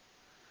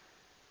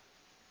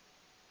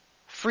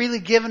 freely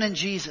given in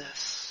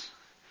Jesus.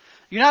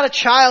 You're not a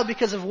child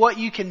because of what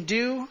you can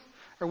do,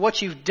 or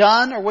what you've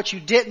done, or what you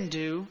didn't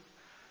do.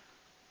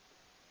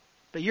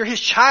 But you're His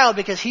child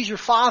because He's your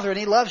Father and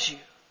He loves you.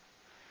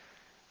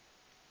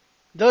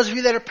 Those of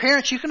you that are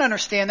parents, you can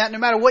understand that no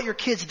matter what your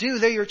kids do,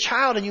 they're your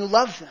child and you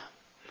love them.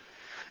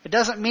 It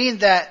doesn't mean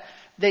that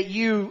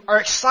you are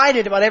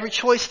excited about every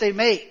choice they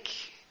make.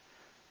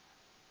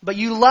 But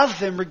you love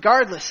them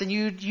regardless, and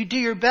you do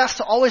your best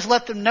to always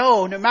let them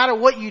know, no matter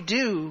what you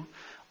do,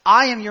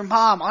 I am your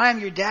mom, I am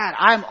your dad,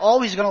 I am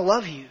always going to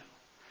love you.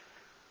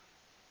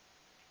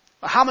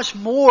 But how much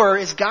more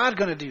is God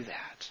going to do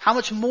that? How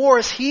much more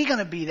is He going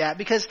to be that?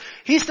 Because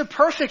He's the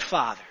perfect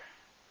Father.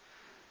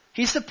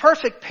 He's the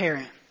perfect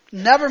parent.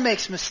 Never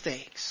makes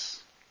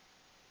mistakes.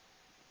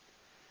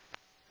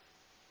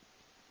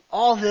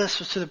 All this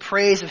was to the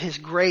praise of His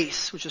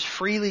grace, which was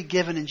freely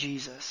given in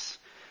Jesus.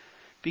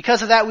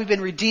 Because of that, we've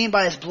been redeemed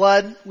by His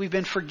blood. We've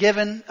been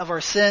forgiven of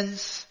our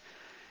sins.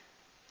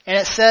 And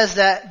it says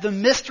that the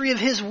mystery of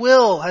His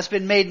will has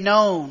been made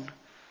known,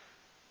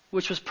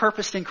 which was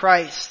purposed in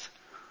Christ.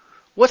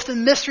 What's the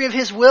mystery of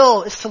His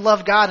will? Is to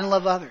love God and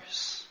love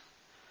others.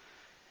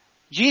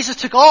 Jesus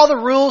took all the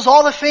rules,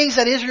 all the things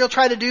that Israel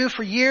tried to do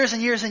for years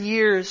and years and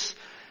years,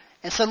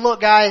 and said,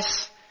 look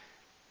guys,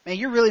 man,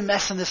 you're really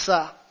messing this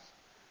up.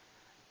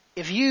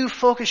 If you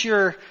focus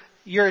your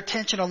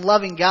attention on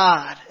loving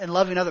God and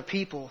loving other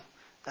people,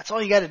 that's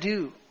all you got to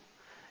do.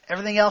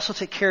 Everything else will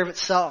take care of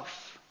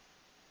itself.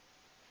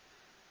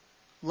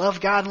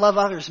 Love God and love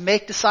others.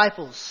 Make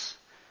disciples.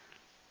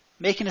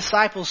 Making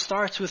disciples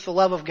starts with the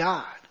love of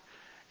God.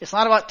 It's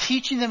not about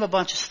teaching them a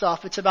bunch of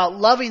stuff. It's about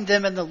loving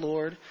them in the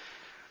Lord.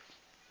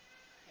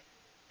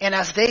 And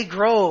as they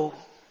grow,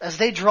 as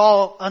they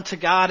draw unto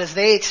God, as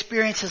they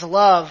experience His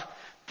love,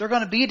 they're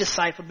going to be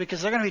discipled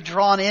because they're going to be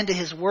drawn into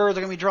His Word.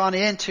 They're going to be drawn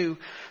into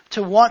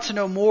to want to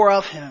know more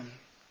of Him.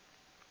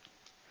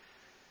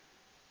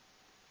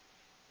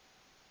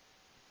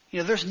 You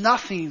know, there's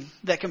nothing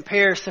that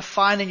compares to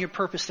finding your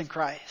purpose in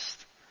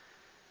Christ.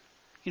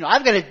 You know,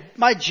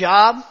 my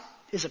job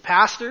is a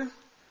pastor,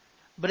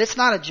 but it's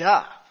not a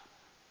job.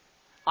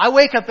 I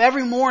wake up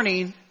every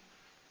morning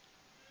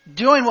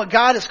doing what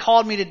God has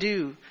called me to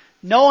do,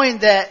 knowing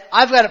that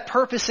I've got a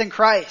purpose in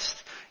Christ.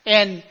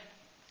 And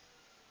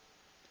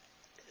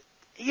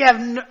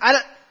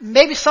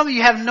maybe some of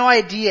you have no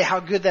idea how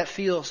good that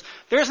feels.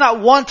 There's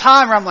not one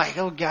time where I'm like,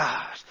 oh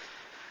God,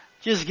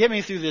 just get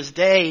me through this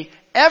day.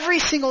 Every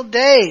single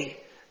day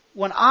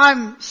when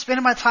I'm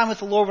spending my time with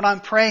the Lord, when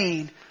I'm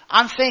praying,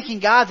 I'm thanking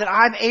God that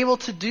I'm able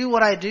to do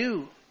what I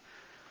do.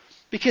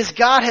 Because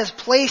God has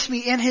placed me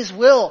in His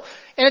will.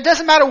 And it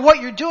doesn't matter what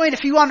you're doing.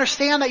 If you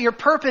understand that your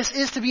purpose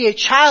is to be a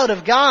child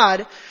of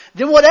God,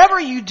 then whatever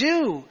you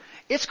do,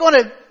 it's going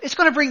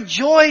to bring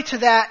joy to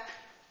that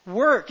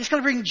work. It's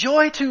going to bring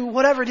joy to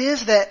whatever it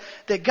is that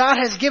God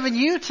has given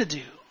you to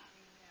do.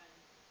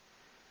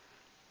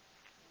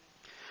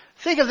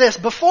 Think of this.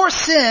 Before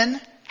sin,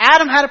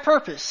 Adam had a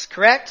purpose,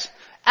 correct?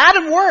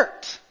 Adam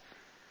worked.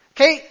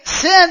 Okay,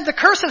 the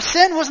curse of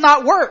sin was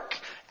not work.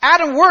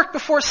 Adam worked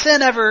before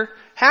sin ever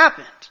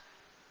happened.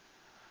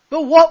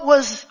 But what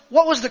was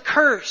the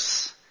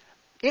curse?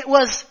 It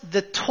was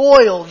the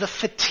toil, the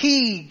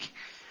fatigue.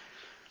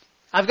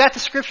 I've got the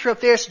scripture up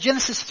there. It's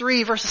Genesis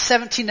 3 verses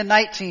 17 to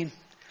 19. It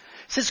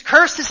says,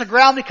 cursed is the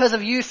ground because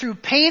of you. Through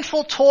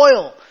painful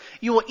toil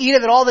you will eat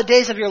of it all the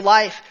days of your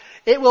life.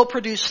 It will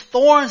produce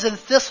thorns and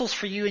thistles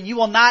for you, and you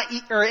will not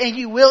eat, and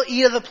you will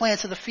eat of the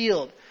plants of the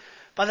field.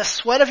 By the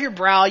sweat of your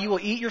brow you will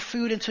eat your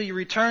food until you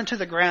return to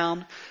the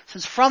ground,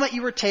 since from it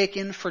you were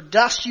taken, for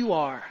dust you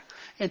are,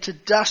 and to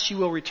dust you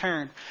will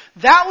return.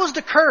 That was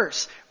the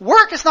curse.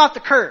 Work is not the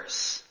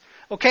curse.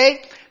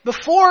 Okay?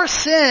 Before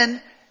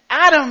sin,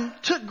 Adam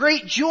took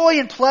great joy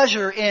and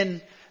pleasure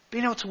in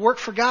being able to work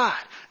for God.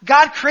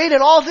 God created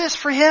all this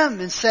for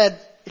him and said,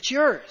 it's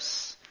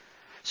yours.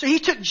 So he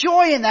took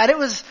joy in that.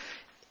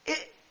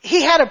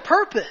 He had a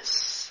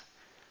purpose.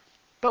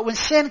 But when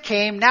sin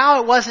came,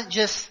 now it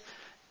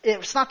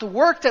was not the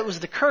work that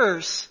was the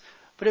curse,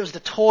 but it was the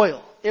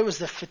toil. It was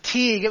the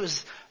fatigue. It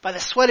was by the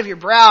sweat of your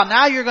brow.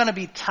 Now you're going to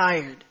be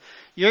tired.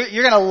 You're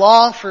going to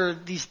long for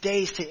these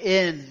days to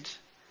end.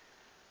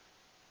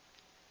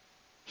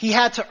 He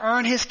had to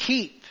earn his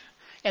keep.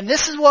 And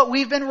this is what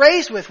we've been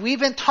raised with. We've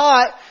been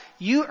taught,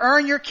 you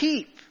earn your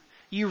keep.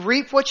 You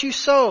reap what you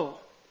sow.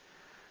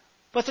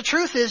 But the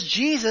truth is,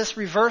 Jesus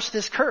reversed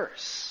this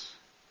curse.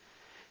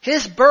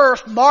 His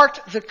birth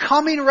marked the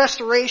coming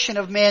restoration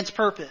of man's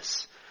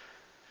purpose.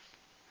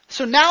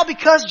 So now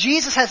because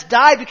Jesus has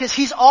died, because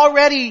he's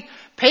already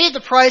paid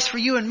the price for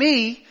you and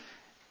me,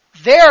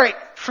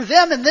 for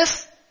them in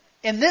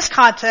this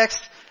context,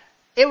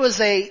 it was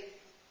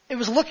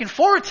looking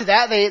forward to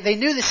that. They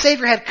knew the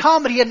Savior had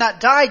come, but he had not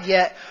died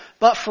yet.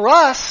 But for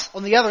us,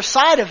 on the other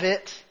side of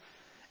it,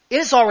 it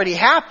has already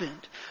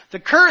happened. The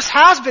curse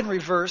has been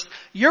reversed.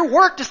 Your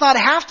work does not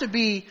have to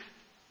be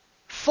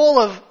full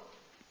of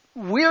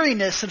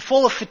weariness and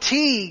full of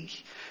fatigue,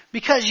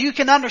 Because you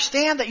can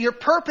understand that your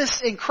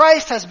purpose in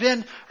Christ has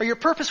been, or your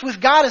purpose with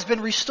God has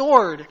been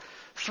restored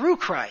through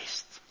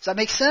Christ. Does that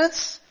make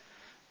sense?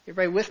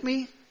 Everybody with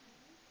me?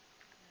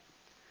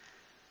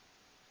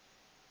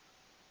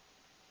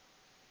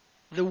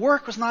 The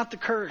work was not the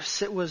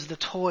curse, it was the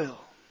toil.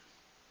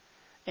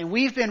 And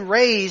we've been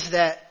raised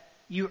that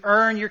you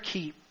earn your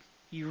keep.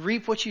 You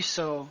reap what you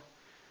sow.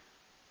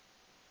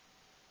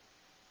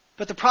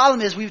 But the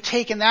problem is we've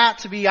taken that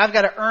to be, I've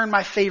got to earn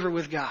my favor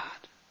with God.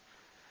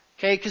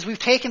 Okay, because we've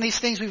taken these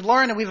things we've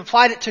learned and we've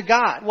applied it to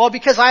God. Well,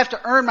 because I have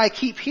to earn my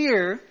keep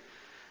here,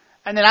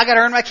 and then I got to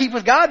earn my keep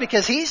with God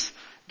because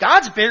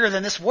God's bigger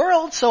than this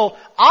world. So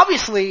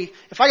obviously,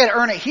 if I got to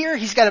earn it here,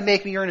 He's got to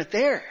make me earn it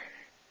there.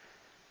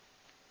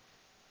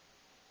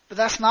 But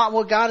that's not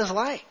what God is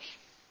like.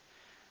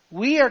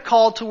 We are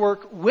called to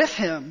work with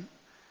Him,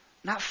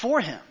 not for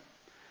Him.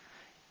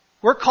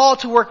 We're called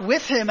to work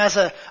with Him as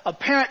a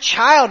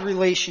parent-child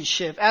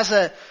relationship, as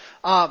a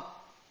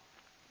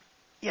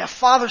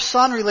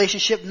father-son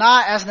relationship,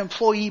 not as an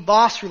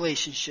employee-boss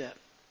relationship.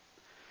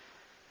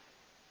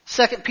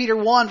 2 Peter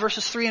 1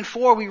 verses 3 and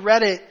 4, we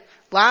read it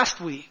last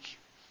week.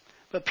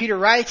 But Peter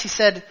writes, he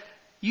said,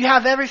 you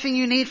have everything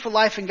you need for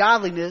life and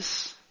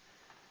godliness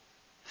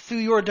through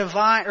your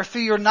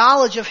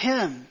knowledge of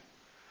Him,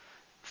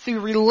 through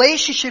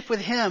relationship with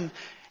Him.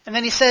 And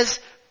then he says,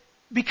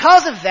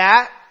 because of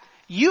that,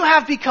 you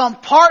have become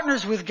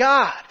partners with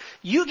God.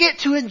 You get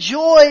to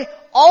enjoy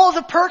all of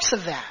the perks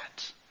of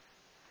that.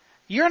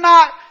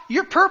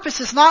 Your purpose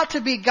is not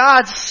to be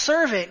God's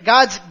servant,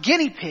 God's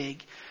guinea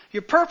pig.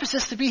 Your purpose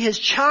is to be His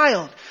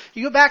child.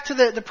 You go back to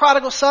the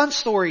prodigal son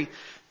story.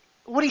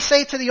 What did he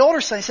say to the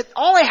older son? He said,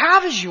 all I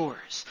have is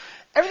yours.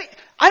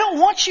 I don't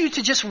want you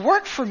to just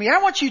work for me.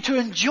 I want you to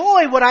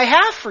enjoy what I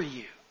have for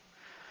you.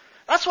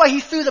 That's why he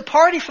threw the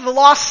party for the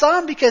lost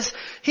son, because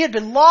he had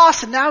been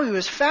lost and now he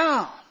was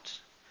found.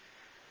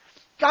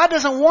 God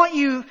doesn't want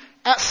you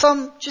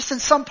just in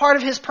some part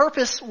of His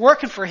purpose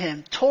working for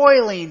Him,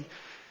 toiling,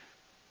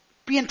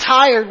 being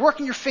tired,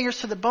 working your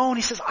fingers to the bone.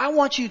 He says, I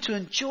want you to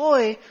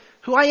enjoy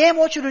who I am. I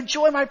want you to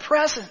enjoy my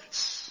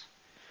presence.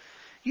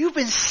 You've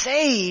been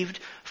saved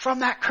from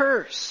that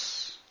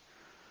curse.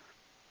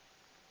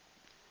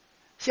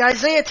 See,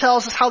 Isaiah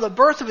tells us how the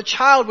birth of a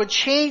child would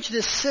change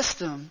this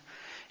system.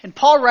 And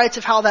Paul writes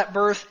of how that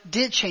birth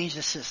did change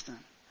the system.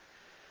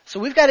 So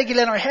we've got to get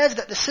in our heads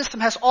that the system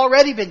has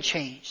already been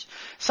changed.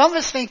 Some of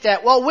us think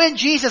that, well, when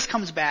Jesus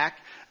comes back,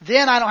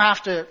 then I don't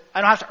have to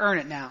earn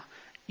it now.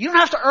 You don't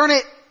have to earn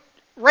it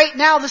right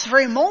now, this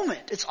very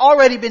moment. It's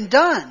already been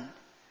done.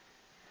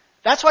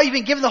 That's why you've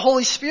been given the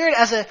Holy Spirit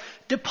as a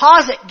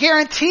deposit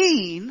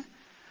guaranteeing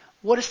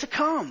what is to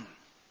come.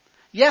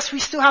 Yes, we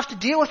still have to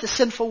deal with the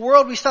sinful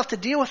world. We still have to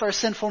deal with our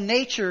sinful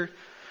nature.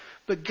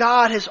 But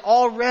God has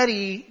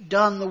already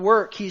done the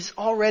work. He's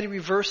already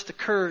reversed the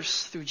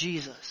curse through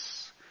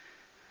Jesus.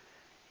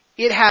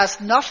 It has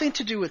nothing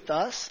to do with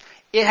us.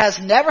 It has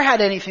never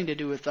had anything to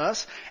do with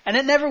us. And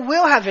it never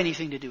will have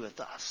anything to do with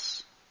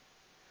us.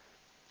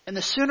 And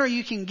the sooner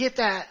you can get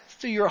that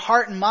through your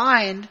heart and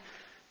mind,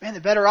 man,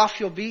 the better off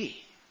you'll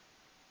be.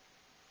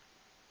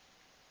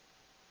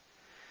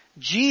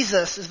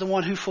 Jesus is the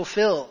one who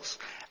fulfills.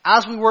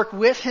 As we work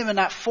with Him and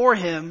not for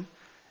Him,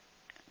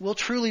 we'll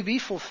truly be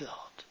fulfilled.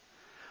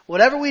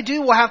 Whatever we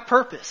do will have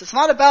purpose. It's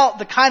not about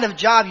the kind of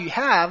job you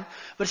have,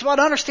 but it's about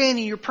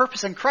understanding your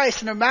purpose in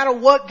Christ. And no matter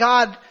what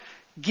God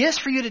gives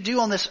for you to do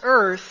on this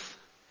earth,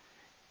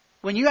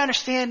 when you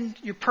understand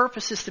your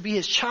purpose is to be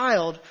His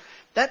child,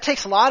 that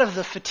takes a lot of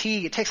the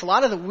fatigue. It takes a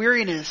lot of the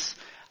weariness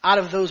out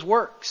of those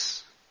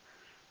works.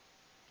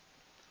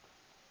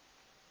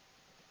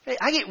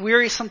 I get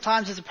weary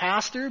sometimes as a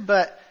pastor,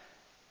 but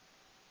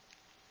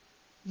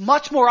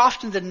much more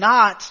often than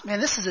not, man,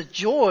 this is a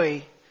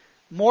joy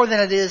more than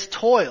it is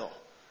toil.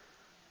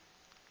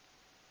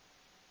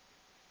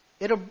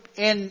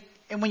 And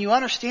when you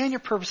understand your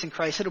purpose in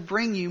Christ, it'll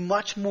bring you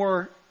much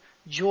more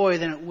joy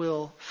than it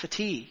will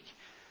fatigue.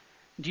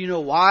 Do you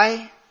know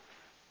why?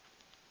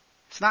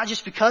 It's not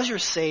just because you're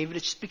saved,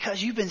 it's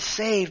because you've been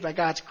saved by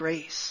God's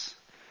grace.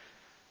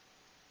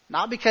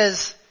 Not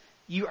because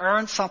you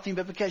earned something,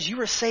 but because you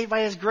were saved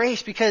by His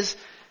grace. Because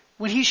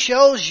when He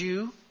shows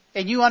you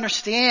and you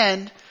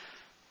understand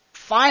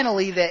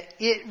finally that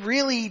it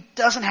really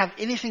doesn't have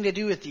anything to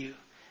do with you.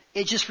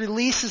 It just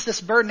releases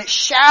this burden. It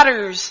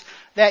shatters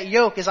that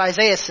yoke, as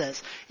Isaiah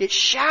says. It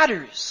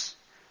shatters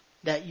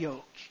that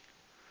yoke.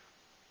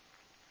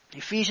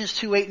 Ephesians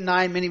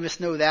 2:8-9, many of us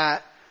know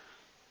that.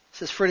 It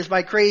says, for it is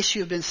by grace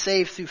you have been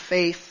saved through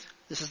faith.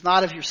 This is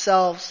not of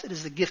yourselves. It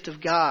is the gift of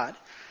God.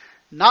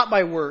 Not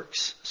by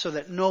works, so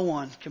that no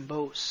one can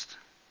boast.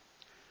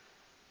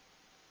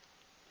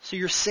 So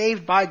you're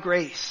saved by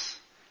grace.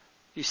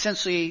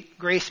 Essentially,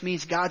 grace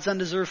means God's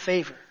undeserved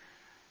favor.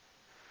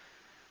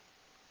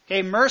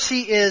 Okay,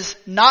 mercy is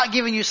not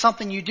giving you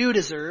something you do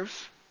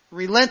deserve,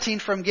 relenting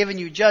from giving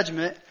you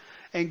judgment,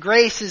 and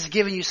grace is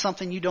giving you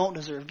something you don't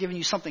deserve, giving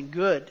you something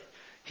good,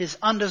 His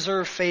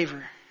undeserved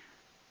favor.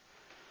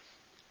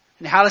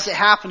 And how does it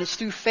happen? It's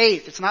through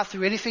faith. It's not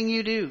through anything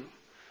you do.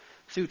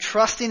 through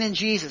trusting in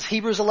Jesus.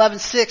 Hebrews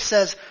 11:6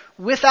 says,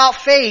 without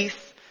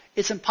faith,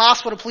 it's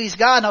impossible to please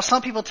God. Now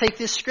some people take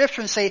this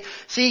scripture and say,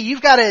 see,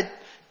 you've got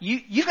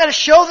to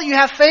show that you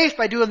have faith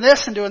by doing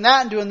this and doing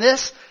that and doing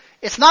this.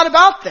 It's not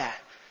about that.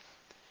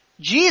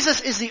 Jesus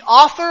is the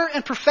author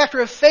and perfecter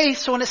of faith,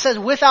 so when it says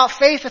without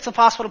faith it's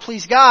impossible to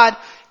please God,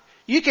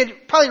 you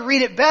could probably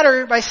read it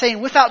better by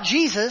saying without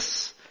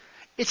Jesus,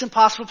 it's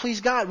impossible to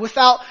please God.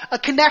 Without a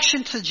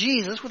connection to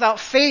Jesus, without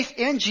faith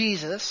in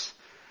Jesus,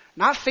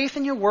 not faith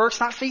in your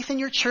works, not faith in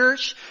your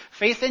church,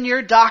 faith in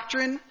your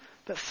doctrine,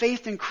 but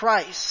faith in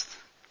Christ.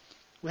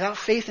 Without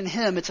faith in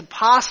Him, it's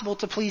impossible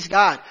to please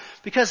God.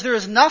 Because there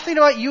is nothing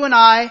about you and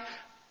I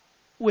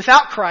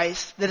without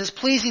Christ that is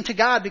pleasing to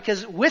God,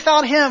 because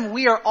without Him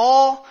we are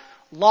all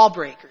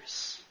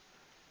lawbreakers.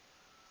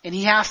 And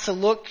He has to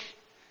look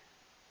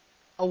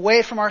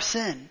away from our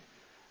sin.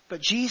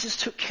 But Jesus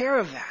took care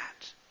of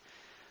that.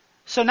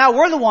 So now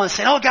we're the ones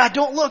saying, oh God,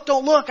 don't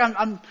look.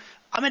 I'm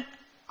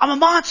a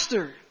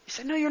monster. He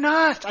said, no, you're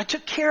not. I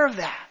took care of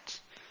that.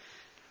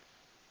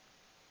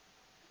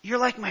 You're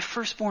like my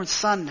firstborn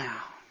son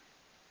now.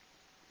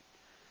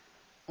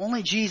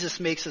 Only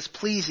Jesus makes us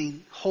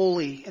pleasing,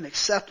 holy, and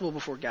acceptable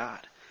before God.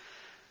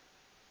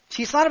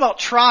 See, it's not about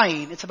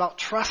trying, it's about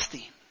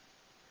trusting.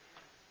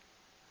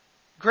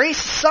 Grace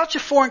is such a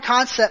foreign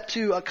concept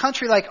to a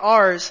country like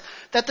ours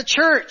that the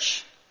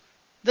church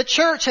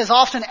has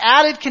often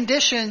added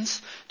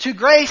conditions to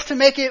grace to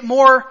make it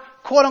more,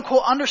 quote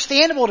unquote,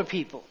 understandable to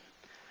people.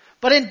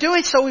 But in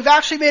doing so, we've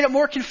actually made it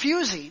more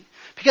confusing.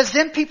 Because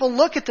then people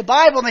look at the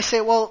Bible and they say,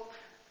 well,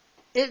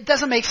 it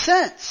doesn't make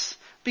sense.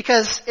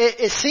 Because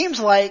it seems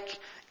like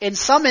in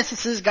some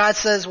instances God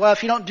says, well,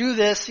 if you don't do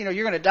this, you're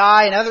going to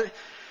die. And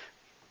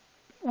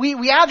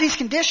we have these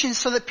conditions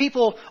so that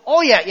people,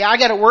 oh yeah, I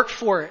got to work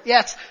for it. Yeah,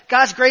 it's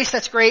God's grace,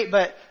 that's great,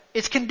 but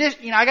it's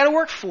I got to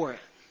work for it.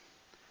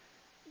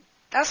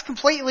 That's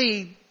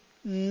completely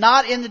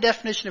not in the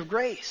definition of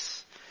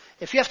grace.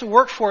 If you have to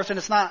work for it, then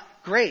it's not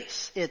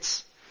grace.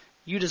 It's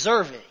you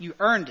deserve it. You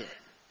earned it.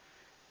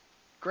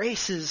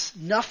 Grace is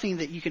nothing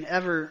that you can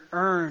ever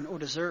earn or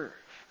deserve.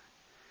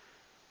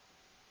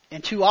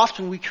 And too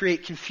often we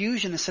create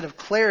confusion instead of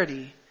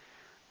clarity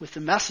with the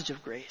message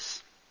of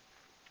grace.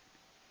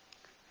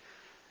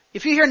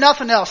 If you hear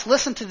nothing else,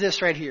 listen to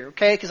this right here,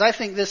 okay? Because I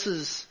think this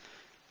is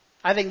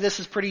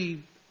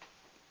pretty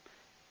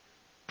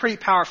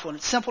powerful and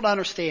it's simple to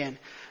understand.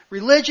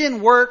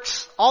 Religion,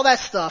 works, all that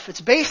stuff, it's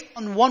based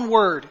on one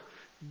word,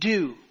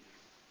 do.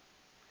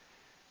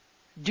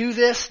 Do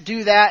this,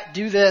 do that,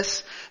 do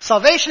this.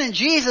 Salvation in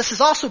Jesus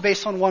is also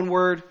based on one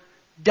word,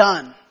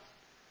 done.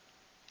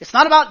 It's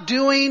not about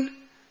doing,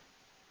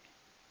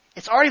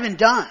 it's already been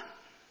done.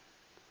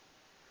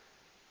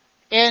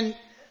 And,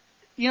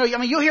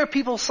 you'll hear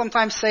people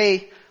sometimes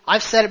say,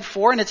 I've said it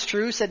before and it's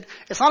true, said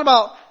it's not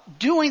about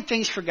doing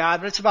things for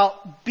God, but it's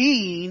about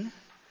being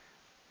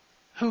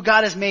who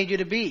God has made you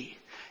to be.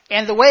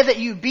 And the way that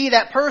you be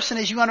that person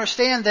is you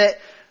understand that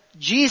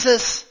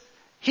Jesus,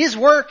 His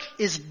work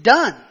is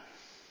done.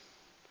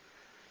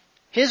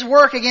 His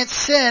work against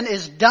sin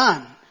is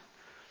done.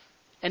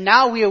 And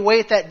now we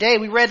await that day.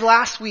 We read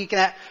last week in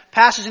that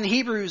passage in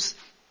Hebrews,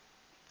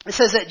 it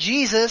says that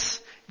Jesus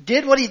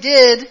did what He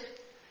did.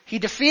 He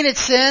defeated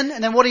sin,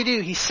 and then what did He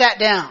do? He sat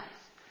down.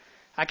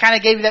 I kind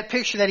of gave you that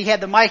picture that He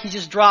had the mic, He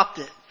just dropped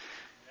it.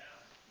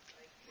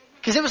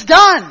 Because it was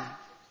done.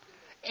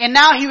 And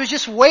now He was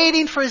just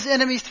waiting for His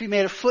enemies to be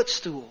made a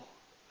footstool.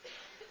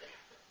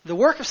 The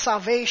work of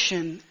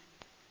salvation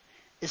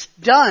is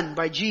done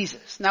by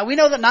Jesus. Now we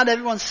know that not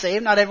everyone's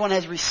saved, not everyone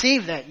has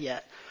received that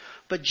yet.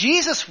 But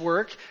Jesus'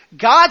 work,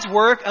 God's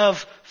work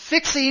of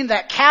fixing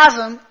that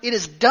chasm, it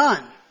is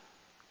done.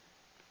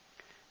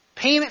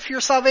 Payment for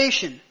your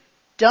salvation,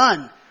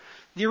 done.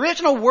 The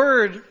original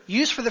word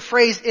used for the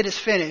phrase, it is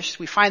finished,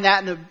 we find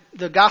that in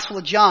the Gospel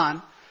of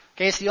John.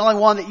 Okay, it's the only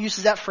one that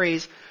uses that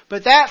phrase.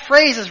 But that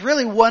phrase is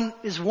really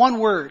one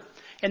word.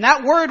 And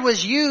that word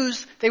was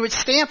used, they would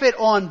stamp it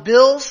on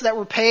bills that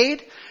were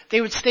paid.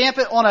 They would stamp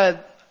it on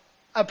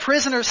a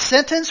prisoner's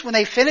sentence. When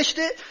they finished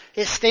it,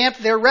 it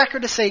stamped their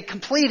record to say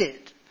completed.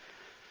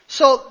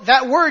 So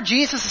that word,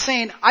 Jesus is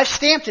saying, I've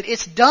stamped it,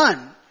 it's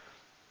done.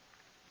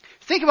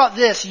 Think about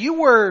this.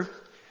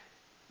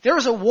 There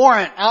was a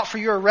warrant out for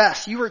your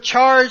arrest. You were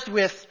charged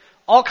with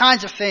all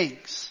kinds of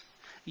things.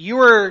 You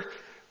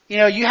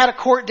had a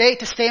court date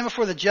to stand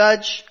before the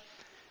judge.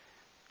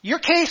 Your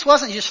case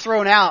wasn't just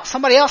thrown out.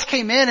 Somebody else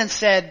came in and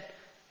said,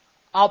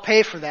 I'll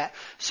pay for that.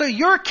 So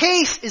your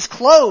case is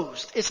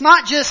closed. It's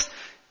not just,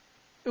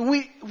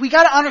 we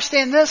got to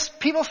understand this.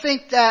 People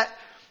think that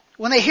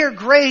when they hear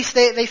grace,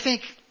 they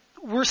think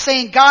we're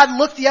saying God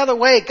looked the other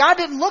way. God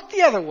didn't look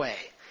the other way.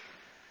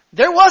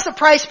 There was a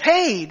price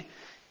paid.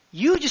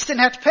 You just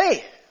didn't have to pay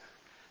it.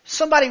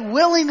 Somebody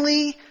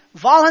willingly,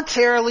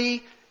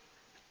 voluntarily,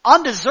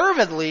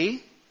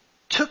 undeservedly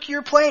took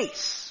your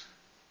place.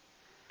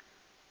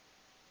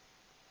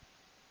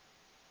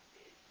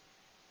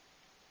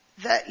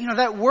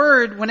 That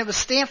word, when it was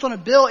stamped on a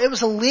bill, it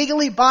was a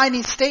legally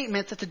binding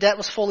statement that the debt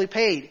was fully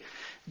paid.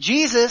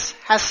 Jesus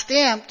has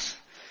stamped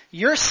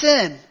your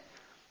sin.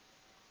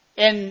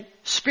 And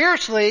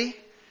spiritually,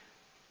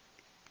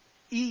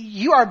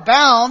 you are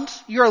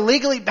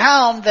legally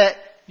bound that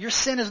your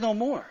sin is no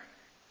more.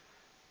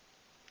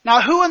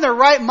 Now, who in their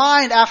right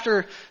mind,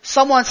 after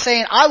someone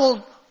saying,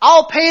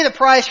 I'll pay the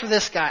price for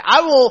this guy,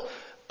 I will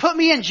put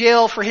me in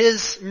jail for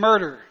his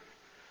murder,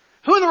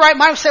 who in the right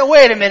mind would say,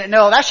 wait a minute,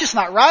 no, that's just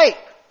not right.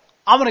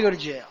 I'm going to go to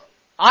jail.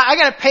 I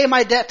got to pay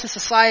my debt to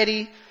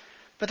society.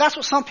 But that's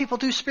what some people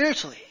do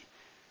spiritually.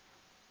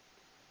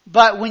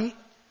 But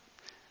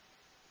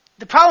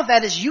the problem with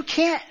that is you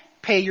can't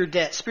pay your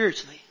debt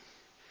spiritually.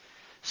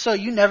 So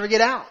you never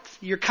get out.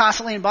 You're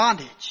constantly in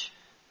bondage.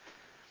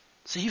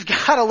 So you've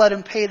got to let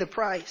him pay the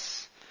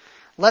price.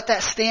 Let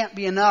that stamp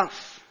be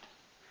enough.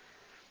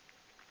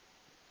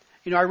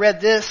 I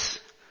read this.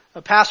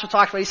 A pastor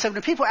talked about it. He said,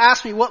 when people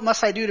ask me, what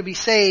must I do to be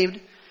saved?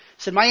 He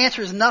said, my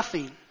answer is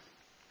nothing.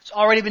 It's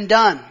already been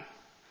done.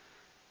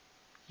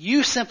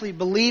 You simply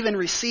believe and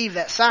receive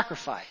that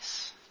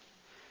sacrifice.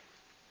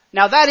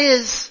 Now that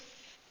is,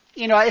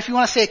 if you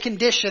want to say a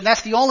condition,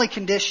 that's the only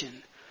condition.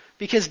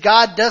 Because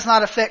God does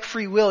not affect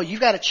free will.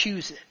 You've got to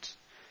choose it.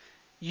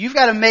 You've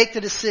got to make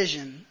the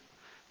decision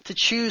to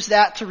choose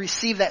that, to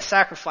receive that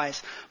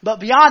sacrifice. But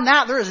beyond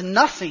that, there is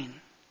nothing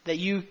that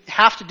you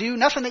have to do,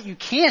 nothing that you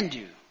can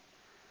do.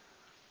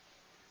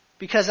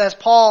 Because as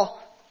Paul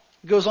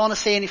goes on to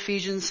say in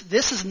Ephesians,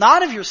 this is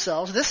not of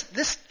yourselves.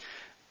 This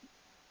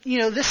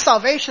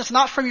salvation is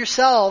not from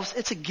yourselves.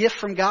 It's a gift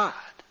from God.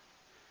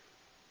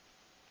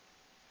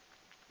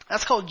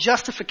 That's called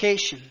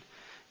justification.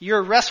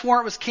 Your arrest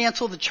warrant was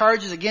canceled. The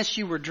charges against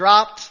you were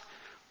dropped.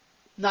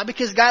 Not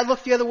because God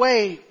looked the other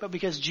way, but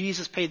because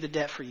Jesus paid the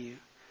debt for you.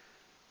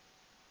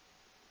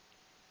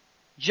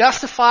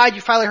 Justified,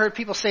 you probably heard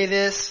people say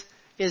this,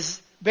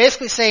 is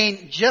basically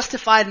saying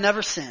justified,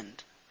 never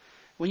sinned.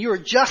 When you are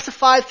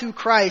justified through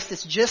Christ,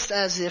 it's just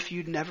as if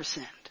you'd never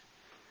sinned.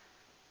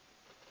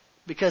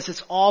 Because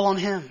it's all on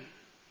him.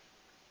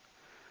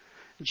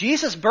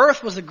 Jesus'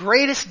 birth was the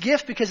greatest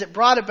gift because it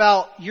brought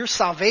about your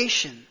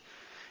salvation.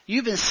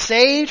 You've been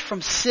saved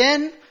from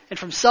sin and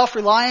from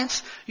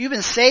self-reliance. You've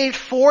been saved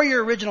for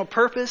your original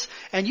purpose.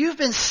 And you've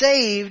been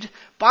saved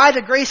by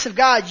the grace of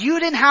God. You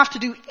didn't have to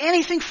do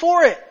anything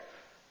for it,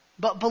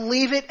 but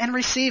believe it and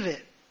receive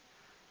it.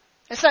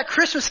 It's that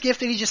Christmas gift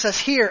that he just says,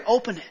 here,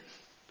 open it.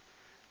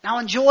 Now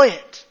enjoy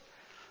it.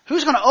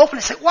 Who's going to open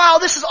it and say, wow,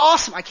 this is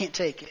awesome. I can't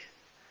take it.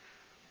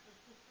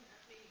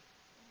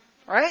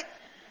 Right?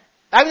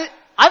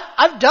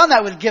 I've done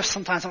that with gifts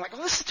sometimes. I'm like,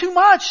 oh, this is too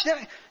much. You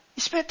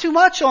spent too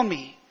much on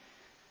me.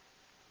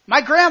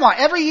 My grandma,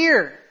 every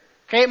year,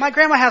 my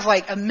grandma has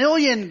like 1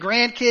 million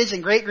grandkids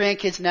and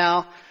great-grandkids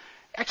now.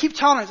 I keep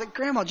telling her, I was like,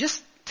 Grandma,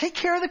 just take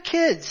care of the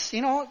kids.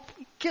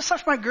 Get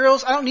stuff for my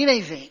girls. I don't need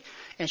anything.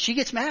 And she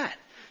gets mad.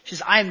 She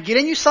says, I am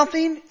getting you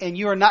something and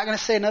you are not going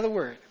to say another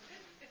word.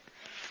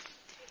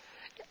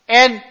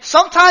 And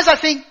sometimes I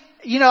think,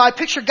 I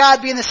picture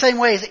God being the same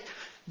way. He's like,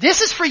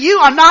 this is for you.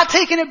 I'm not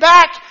taking it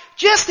back.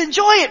 Just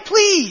enjoy it,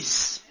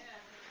 please.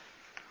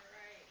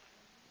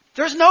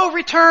 There's no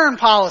return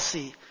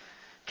policy.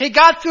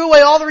 God threw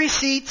away all the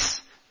receipts.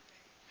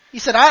 He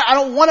said, I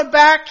don't want it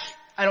back.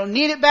 I don't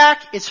need it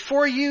back. It's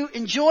for you.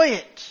 Enjoy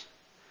it.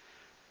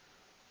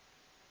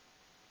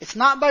 It's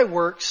not by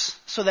works,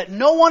 so that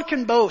no one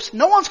can boast.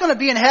 No one's going to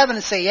be in heaven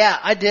and say, yeah,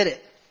 I did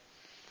it.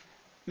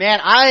 Man,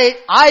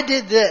 I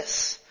did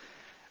this.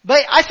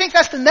 But I think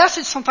that's the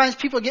message sometimes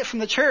people get from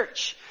the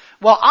church.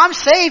 Well, I'm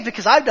saved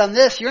because I've done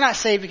this. You're not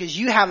saved because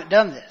you haven't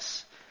done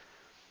this.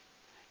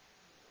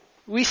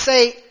 We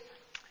say,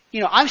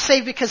 I'm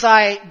saved because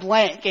I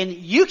blank. And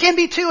you can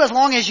be too as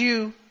long as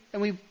and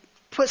we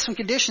put some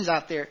conditions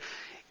out there.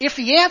 If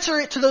the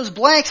answer to those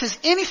blanks is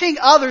anything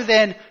other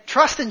than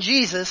trust in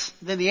Jesus,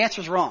 then the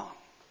answer is wrong.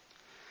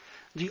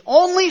 The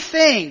only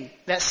thing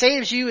that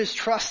saves you is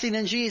trusting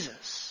in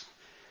Jesus.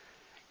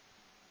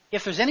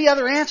 If there's any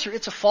other answer,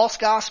 it's a false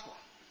gospel.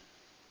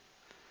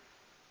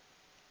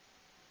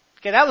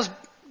 That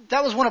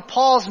was one of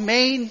Paul's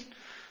main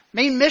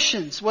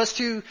missions, was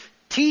to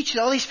teach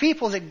all these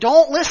people that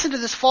don't listen to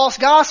this false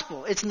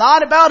gospel. It's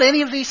not about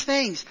any of these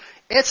things.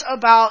 It's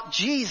about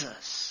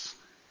Jesus.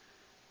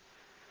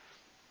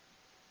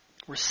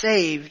 We're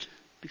saved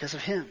because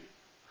of him.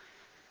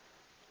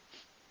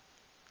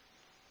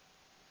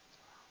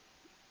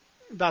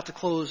 About to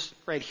close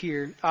right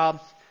here. I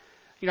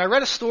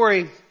read a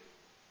story.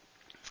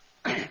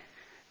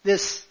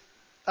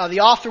 The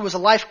author was a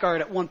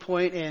lifeguard at one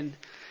point, and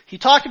he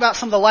talked about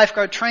some of the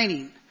lifeguard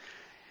training.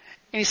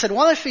 And he said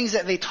one of the things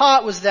that they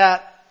taught was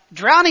that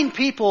drowning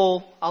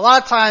people a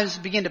lot of times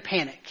begin to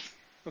panic.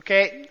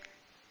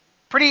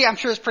 I'm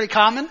sure it's pretty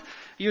common.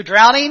 You're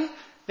drowning,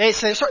 they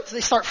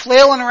start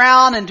flailing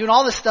around and doing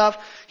all this stuff.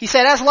 He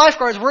said, as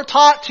lifeguards, we're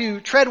taught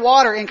to tread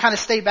water and kind of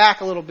stay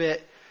back a little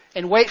bit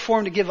and wait for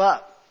them to give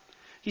up.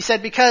 He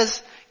said,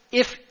 because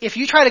if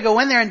you try to go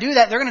in there and do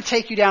that, they're going to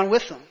take you down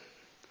with them.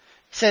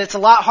 He said it's a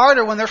lot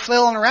harder when they're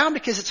flailing around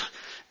because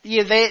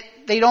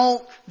they're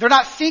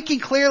not thinking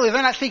clearly.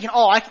 They're not thinking,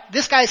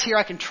 this guy's here,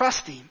 I can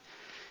trust him.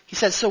 He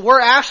said, so we're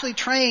actually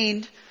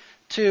trained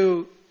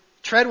to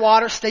tread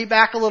water, stay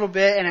back a little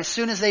bit, and as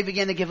soon as they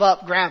begin to give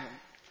up, grab them.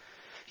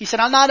 He said,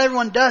 not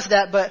everyone does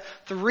that, but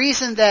the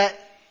reason that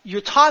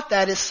you're taught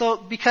that is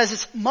because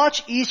it's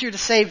much easier to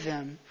save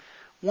them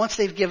once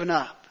they've given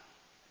up.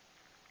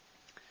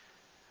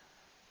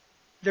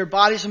 Their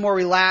bodies are more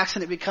relaxed,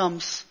 and it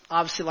becomes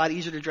obviously a lot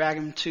easier to drag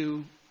them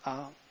to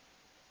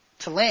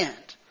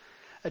land.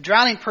 A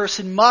drowning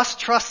person must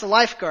trust the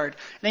lifeguard.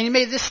 And then he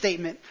made this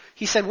statement.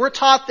 He said, we're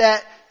taught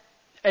that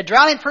a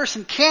drowning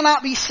person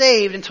cannot be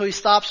saved until he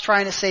stops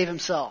trying to save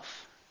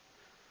himself.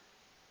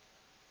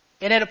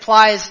 And it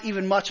applies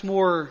even much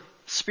more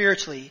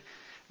spiritually.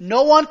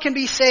 No one can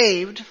be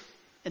saved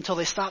until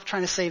they stop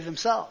trying to save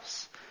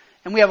themselves.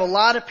 And we have a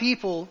lot of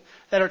people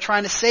that are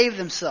trying to save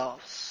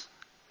themselves.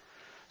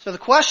 So the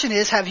question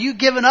is, have you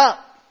given up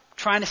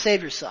trying to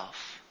save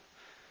yourself?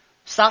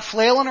 Stop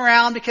flailing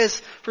around,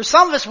 because for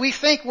some of us, we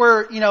think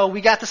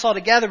we got this all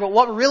together, but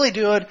what we're really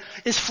doing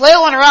is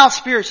flailing around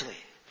spiritually.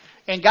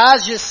 And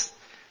God's just,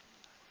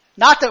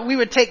 not that we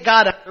would take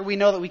God up, or we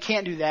know that we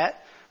can't do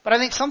that, but I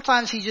think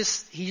sometimes He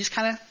just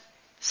kind of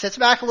sits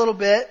back a little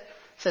bit,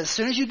 says, as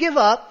soon as you give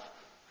up,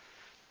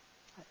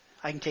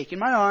 I can take you in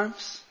my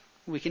arms,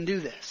 we can do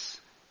this.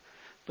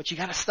 But you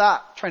gotta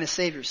stop trying to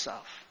save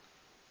yourself.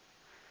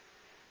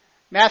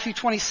 Matthew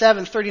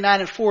 27,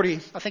 39 and 40.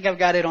 I think I've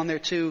got it on there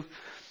too.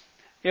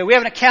 We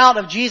have an account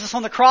of Jesus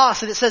on the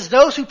cross, and it says,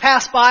 those who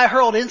passed by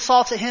hurled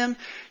insults at him,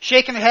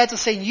 shaking their heads and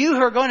saying, you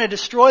who are going to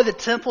destroy the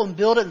temple and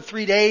build it in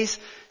 3 days,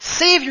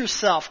 save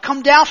yourself.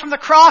 Come down from the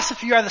cross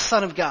if you are the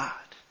Son of God.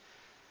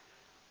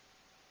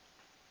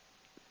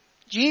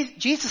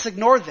 Jesus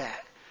ignored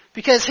that,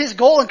 because his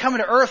goal in coming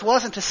to earth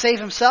wasn't to save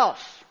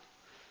himself.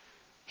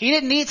 He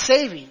didn't need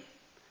saving.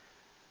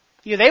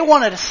 They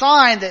wanted a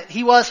sign that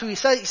he was who he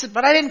said. He said,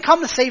 but I didn't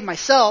come to save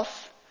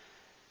myself.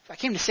 I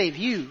came to save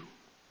you.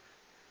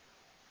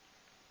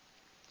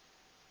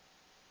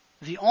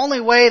 The only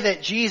way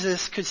that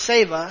Jesus could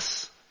save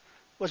us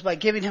was by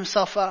giving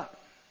himself up.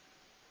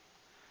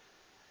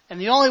 And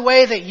the only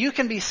way that you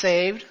can be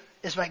saved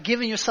is by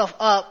giving yourself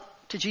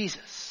up to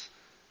Jesus.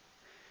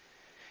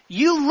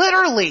 You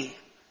literally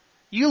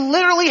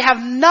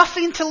have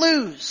nothing to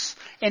lose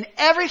and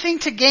everything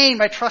to gain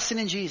by trusting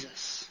in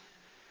Jesus.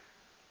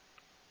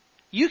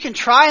 You can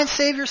try and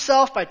save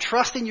yourself by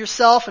trusting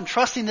yourself and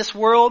trusting this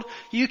world.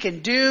 You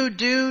can do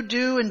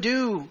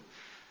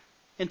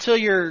until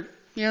your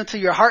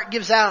heart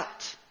gives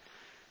out.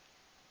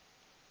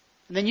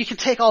 And then you can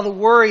take all the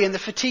worry and the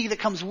fatigue that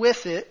comes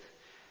with it.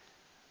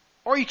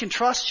 Or you can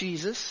trust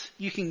Jesus.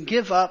 You can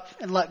give up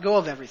and let go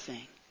of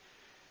everything.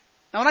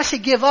 Now when I say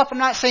give up, I'm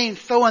not saying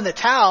throw in the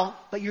towel,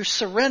 but you're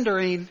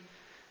surrendering.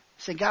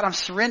 Say, God, I'm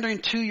surrendering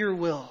to your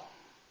will.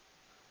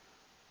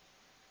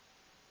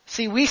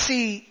 See, we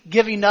see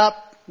giving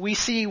up, we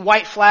see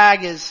white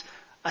flag as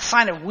a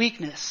sign of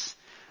weakness.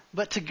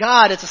 But to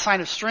God, it's a sign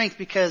of strength,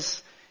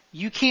 because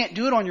you can't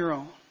do it on your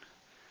own.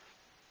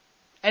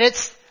 And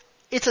it's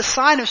a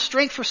sign of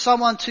strength for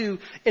someone to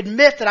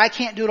admit that I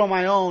can't do it on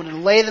my own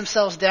and lay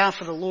themselves down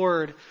for the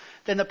Lord,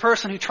 than the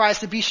person who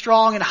tries to be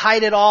strong and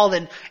hide it all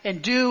and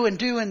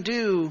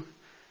do.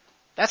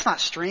 That's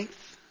not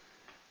strength.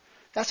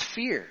 That's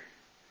fear.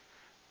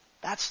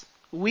 That's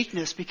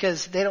weakness,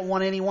 because they don't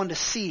want anyone to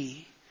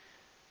see.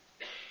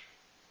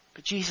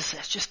 But Jesus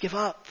says, just give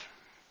up.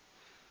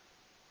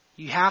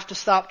 You have to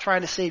stop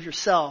trying to save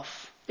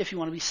yourself if you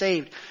want to be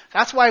saved.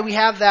 That's why we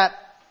have that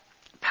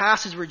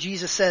passage where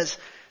Jesus says,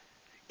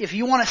 if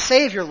you want to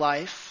save your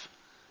life,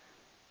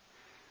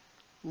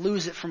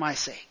 lose it for my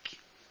sake.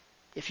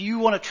 If you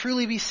want to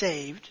truly be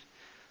saved,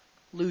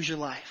 lose your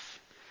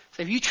life.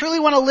 So if you truly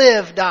want to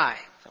live, die.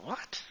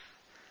 What?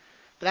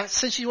 But that's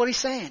essentially what he's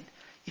saying.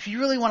 If you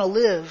really want to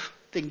live,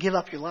 then give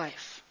up your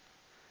life.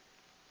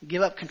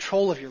 Give up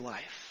control of your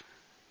life.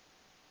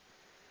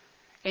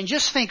 And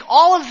just think,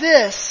 all of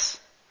this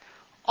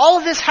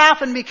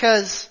happened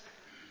because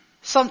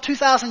some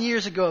 2,000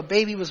 years ago, a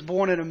baby was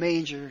born in a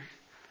manger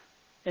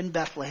in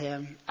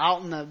Bethlehem,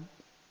 out in the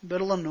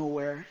middle of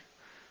nowhere,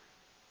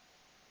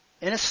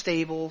 in a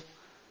stable.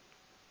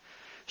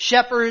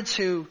 Shepherds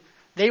who,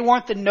 they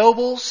weren't the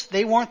nobles,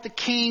 they weren't the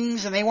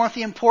kings, and they weren't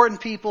the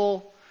important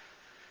people.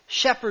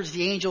 Shepherds,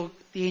 the angel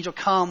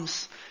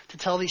comes to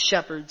tell these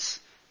shepherds,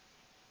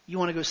 you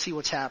want to go see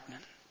what's happening.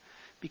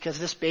 Because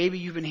this baby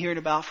you've been hearing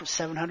about for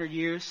 700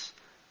 years,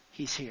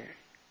 he's here.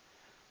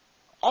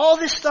 All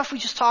this stuff we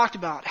just talked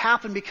about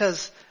happened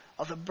because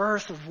of the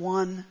birth of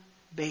one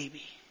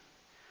baby.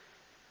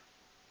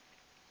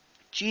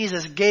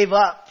 Jesus gave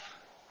up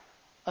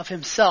of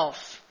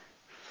himself.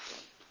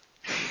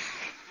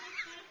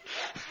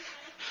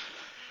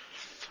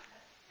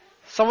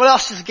 Someone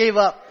else just gave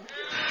up.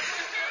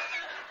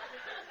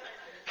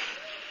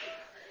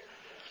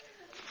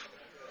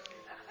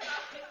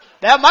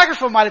 That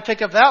microphone might have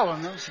picked up that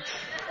one.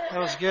 That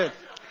was good.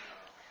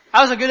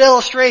 That was a good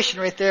illustration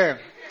right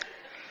there.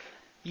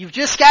 You've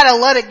just got to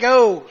let it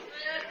go.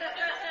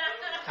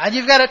 And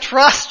you've got to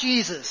trust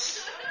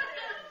Jesus.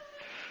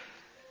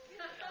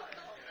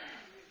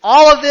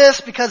 All of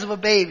this because of a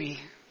baby.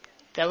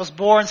 that was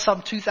born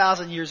some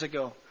 2,000 years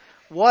ago.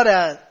 What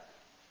an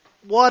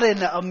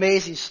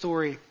amazing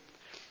story.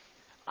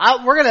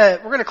 We're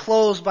gonna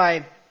close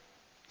by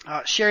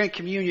sharing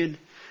communion.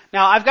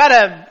 Now I've got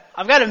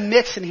a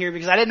mix in here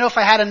because I didn't know if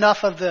I had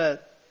enough of the,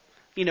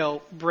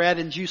 bread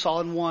and juice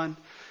all in one.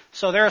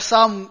 So there are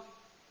some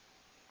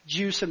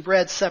juice and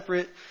bread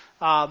separate.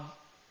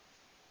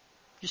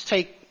 Just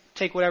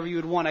take whatever you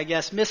would want, I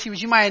guess. Missy,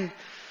 would you mind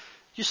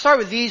just start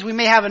with these? We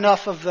may have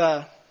enough of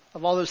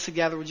all those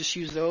together. We'll just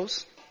use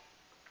those.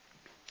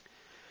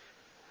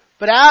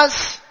 But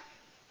as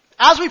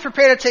we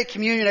prepare to take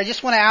communion, I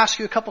just want to ask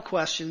you a couple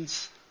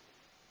questions.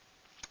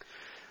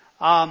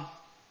 The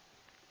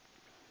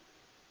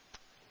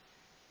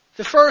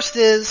first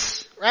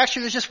is, or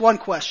actually there's just one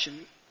question.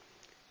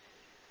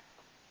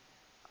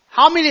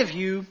 How many of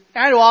you,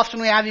 I know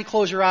often we have you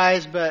close your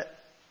eyes, but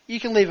you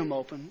can leave them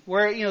open.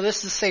 This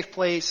is a safe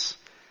place.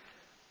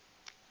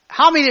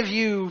 How many of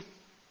you,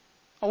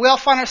 we all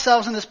find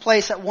ourselves in this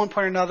place at one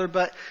point or another,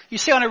 but you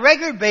see on a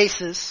regular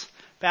basis,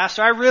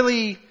 Pastor,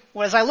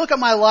 as I look at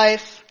my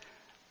life,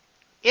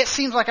 it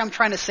seems like I'm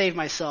trying to save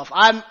myself.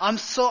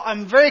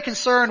 I'm very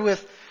concerned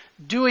with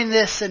doing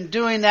this and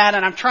doing that,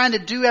 and I'm trying to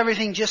do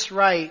everything just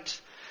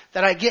right.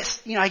 That I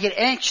get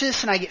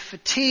anxious and I get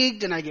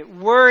fatigued and I get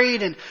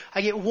worried and I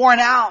get worn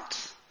out.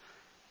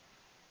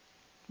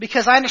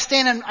 Because I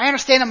understand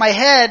in my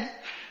head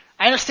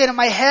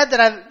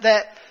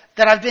that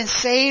I've been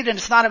saved and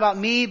it's not about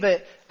me,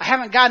 but I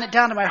haven't gotten it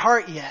down to my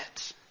heart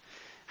yet.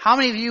 How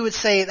many of you would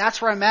say,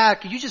 that's where I'm at?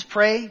 Could you just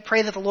pray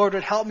that the Lord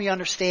would help me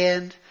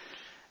understand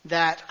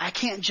that I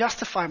can't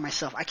justify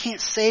myself. I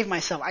can't save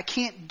myself. I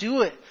can't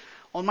do it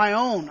on my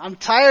own. I'm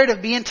tired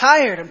of being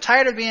tired. I'm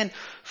tired of being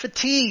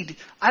fatigued.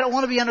 I don't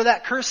want to be under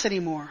that curse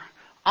anymore.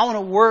 I want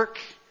to work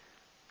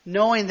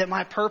knowing that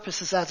my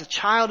purpose is as a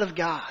child of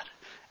God,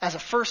 as a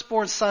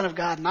firstborn son of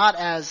God, not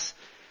as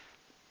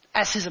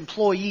his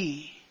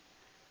employee,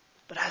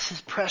 but as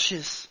his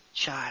precious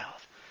child.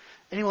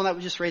 Anyone that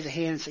would just raise a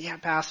hand and say, yeah,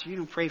 Pastor, you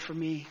don't pray for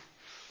me.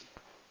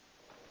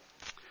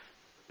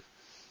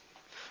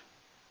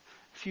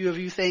 A few of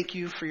you, thank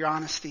you for your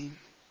honesty.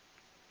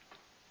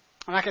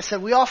 And like I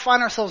said, we all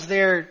find ourselves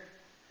there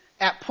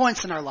at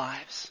points in our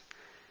lives.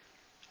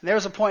 And there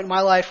was a point in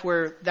my life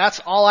where that's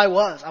all I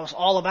was. I was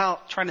all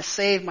about trying to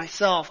save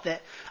myself.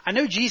 That I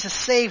knew Jesus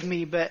saved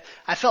me, but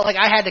I felt like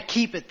I had to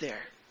keep it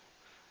there.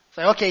 It's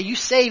like, okay, you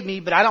saved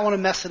me, but I don't want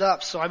to mess it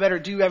up, so I better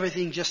do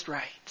everything just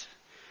right.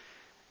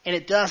 And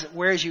it does. It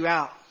wears you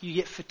out. You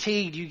get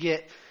fatigued. You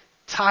get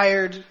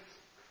tired.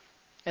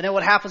 And then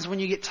what happens when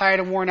you get tired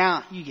and worn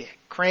out? You get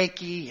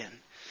cranky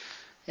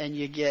and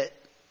you get,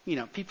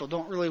 people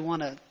don't really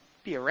want to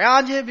be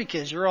around you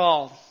because you're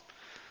all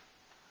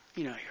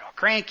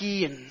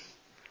cranky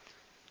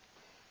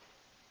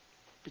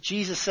but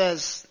Jesus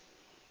says,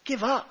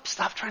 give up.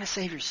 Stop trying to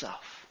save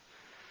yourself.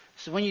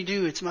 So when you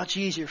do, it's much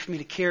easier for me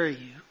to carry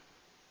you.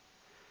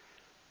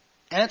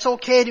 And it's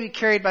okay to be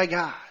carried by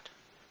God.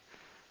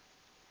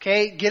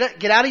 Okay?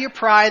 Get out of your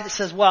pride that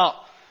says,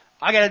 well,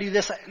 I gotta do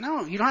this.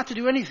 No, you don't have to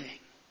do anything.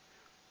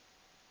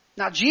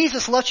 Now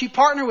Jesus lets you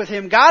partner with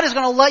Him. God is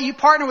going to let you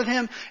partner with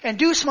Him and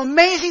do some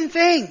amazing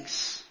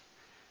things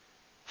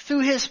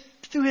through His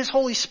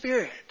Holy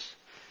Spirit.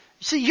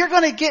 You see, you're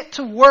going to get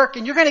to work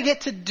and you're going to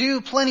get to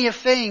do plenty of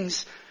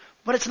things,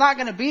 but it's not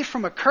going to be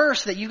from a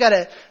curse that you got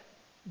to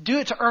do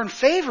it to earn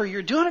favor.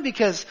 You're doing it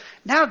because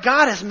now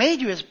God has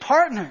made you His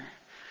partner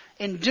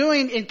in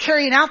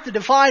carrying out the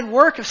divine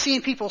work of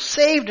seeing people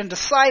saved and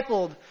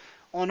discipled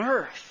on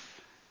earth.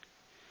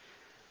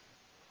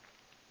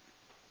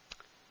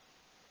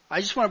 I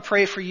just want to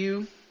pray for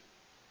you,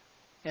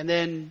 and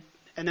then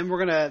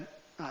we're going to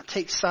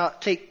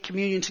take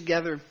communion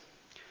together.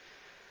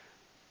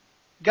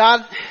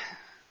 God,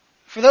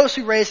 for those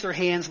who raise their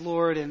hands,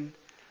 Lord, and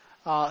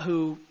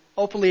who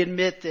openly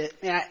admit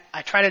that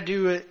I try to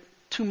do it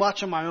too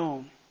much on my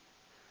own.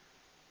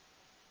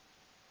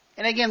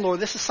 And again, Lord,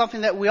 this is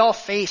something that we all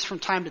face from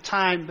time to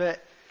time,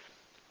 but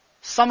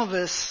some of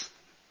us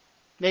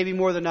maybe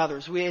more than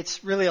others.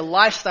 It's really a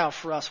lifestyle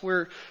for us.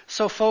 We're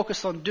so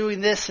focused on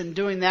doing this and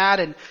doing that,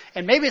 and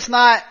maybe it's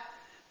not,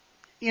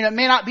 it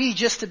may not be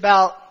just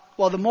about,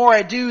 well, the more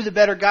I do, the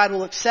better God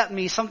will accept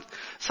me.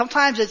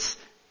 Sometimes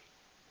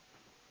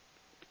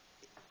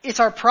it's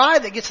our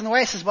pride that gets in the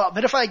way. It says, well,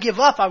 but if I give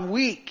up, I'm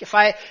weak. If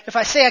I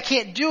say I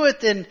can't do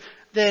it,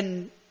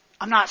 then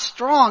I'm not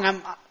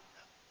strong.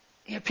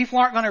 People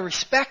aren't going to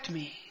respect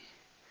me.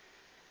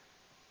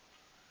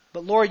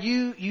 But Lord,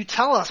 you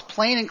tell us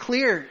plain and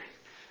clear,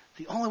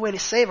 the only way to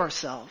save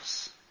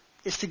ourselves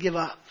is to give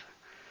up.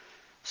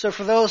 So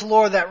for those,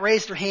 Lord, that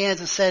raised their hands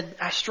and said,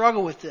 I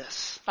struggle with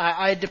this.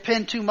 I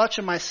depend too much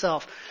on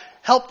myself.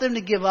 Help them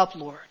to give up,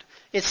 Lord.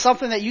 It's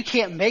something that you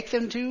can't make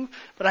them do,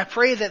 but I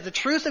pray that the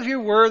truth of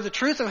your word, the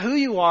truth of who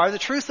you are, the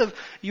truth of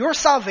your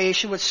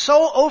salvation would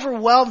so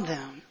overwhelm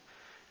them,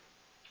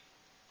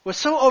 would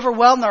so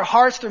overwhelm their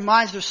hearts, their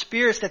minds, their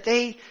spirits that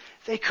they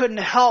couldn't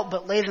help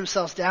but lay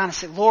themselves down and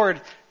say, Lord,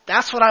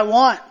 that's what I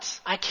want.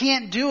 I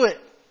can't do it.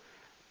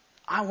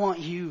 I want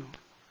you.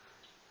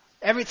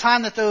 Every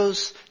time that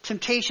those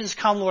temptations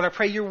come, Lord, I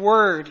pray your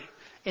word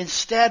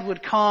instead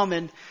would come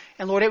and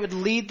Lord, it would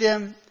lead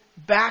them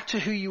back to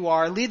who you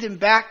are. Lead them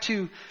back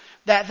to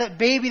that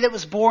baby that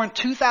was born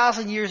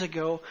 2,000 years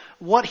ago,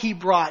 what he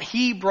brought.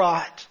 He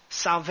brought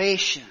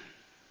salvation.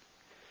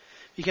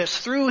 Because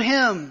through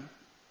him,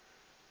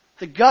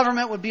 the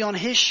government would be on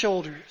his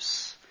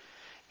shoulders.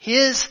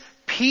 His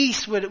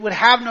peace would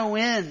have no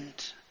end.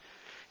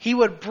 He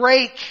would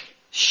break,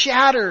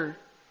 shatter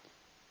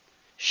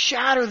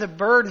the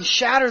burden,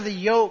 shatter the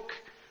yoke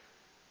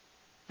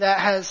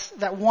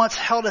that once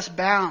held us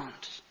bound.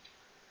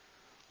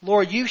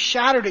 Lord, you've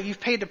shattered it. You've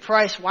paid the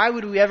price. Why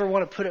would we ever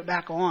want to put it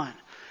back on?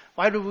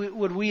 Why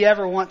would we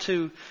ever want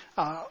to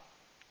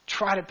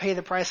try to pay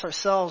the price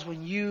ourselves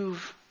when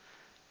you've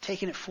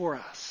taken it for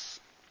us?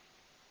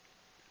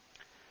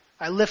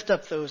 I lift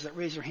up those that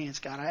raise their hands,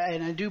 God.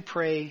 And I do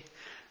pray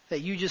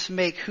that you just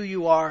make who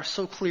you are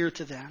so clear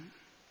to them.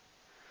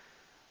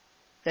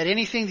 That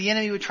anything the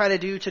enemy would try to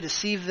do to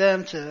deceive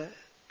them,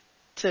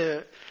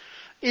 to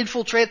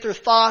infiltrate their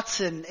thoughts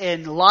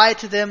and lie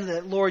to them,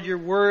 that Lord, your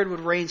word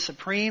would reign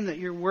supreme, that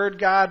your word,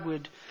 God,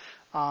 would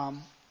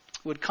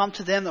come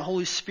to them, the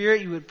Holy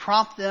Spirit, you would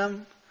prompt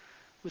them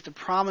with the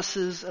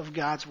promises of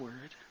God's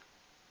word.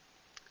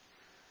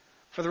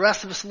 For the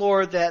rest of us,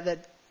 Lord,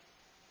 that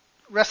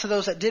rest of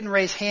those that didn't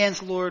raise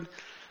hands, Lord,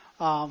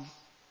 I'm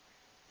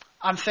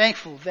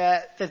thankful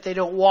that they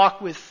don't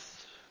walk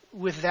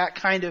with that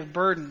kind of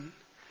burden.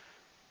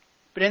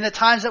 But in the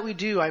times that we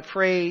do, I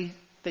pray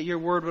that your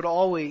word would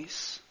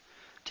always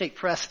take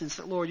precedence,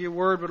 that Lord, your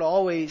word would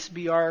always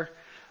be our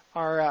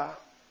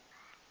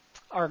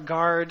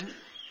guard,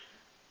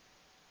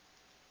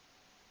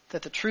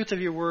 that the truth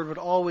of your word would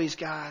always,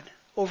 God,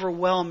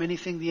 overwhelm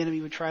anything the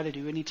enemy would try to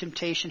do, any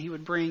temptation he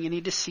would bring,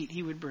 any deceit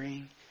he would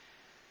bring.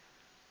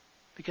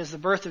 Because the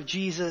birth of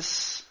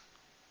Jesus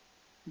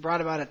brought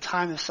about a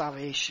time of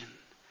salvation,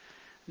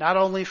 not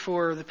only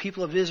for the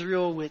people of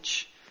Israel,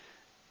 which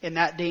in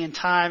that day and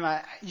time,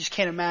 I just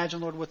can't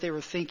imagine, Lord, what they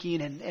were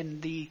thinking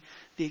and the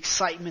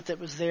excitement that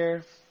was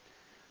there.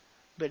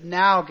 But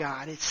now,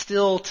 God, it's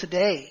still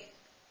today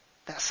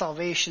that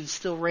salvation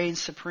still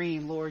reigns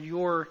supreme. Lord,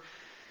 your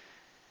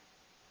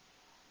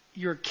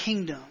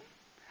kingdom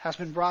has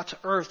been brought to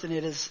earth, and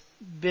it has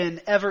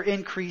been ever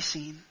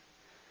increasing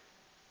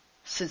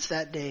since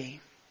that day.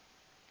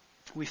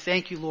 We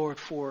thank you, Lord,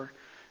 for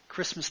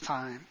Christmas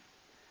time.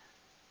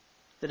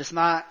 That it's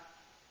not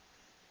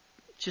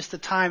just a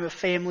time of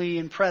family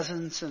and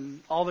presents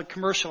and all the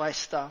commercialized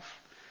stuff,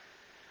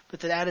 but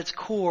that at its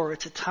core,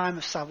 it's a time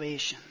of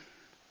salvation.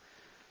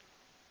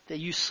 That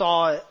you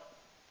saw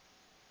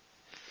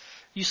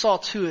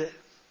to it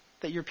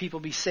that your people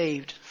be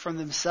saved from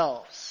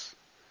themselves.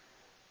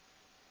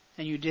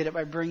 And you did it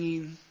by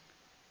bringing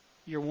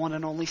your one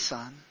and only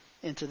Son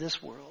into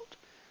this world.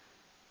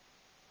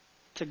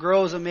 To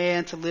grow as a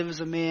man, to live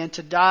as a man,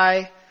 to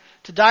die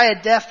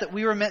a death that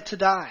we were meant to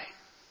die.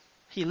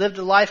 He lived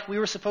the life we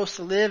were supposed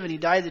to live, and he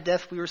died the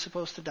death we were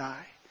supposed to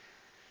die.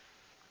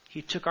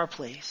 He took our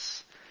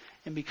place.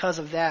 And because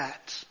of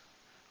that,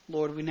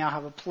 Lord, we now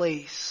have a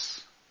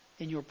place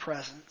in your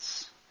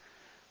presence.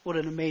 What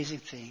an amazing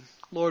thing.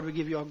 Lord, we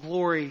give you all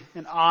glory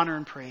and honor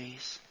and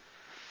praise.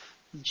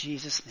 In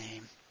Jesus'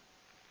 name.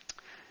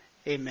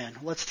 Amen.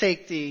 Let's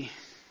take the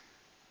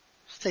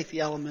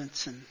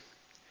elements, and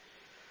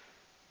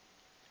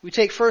we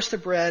take first the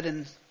bread,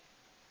 and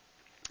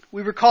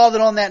we recall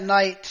that on that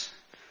night,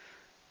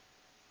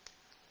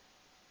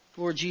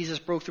 Lord Jesus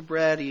broke the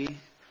bread. He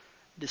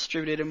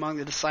distributed it among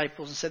the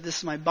disciples and said, "This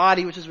is my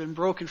body which has been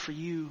broken for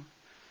you.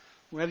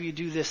 Whenever you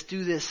do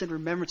this in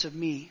remembrance of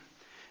me."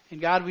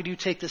 And God, we do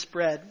take this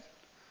bread.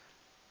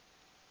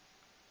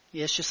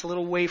 Yeah, it's just a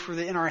little wafer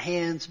in our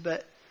hands,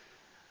 but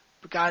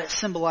God, it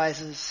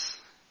symbolizes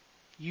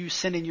you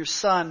sending your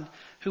Son,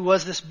 who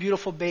was this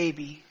beautiful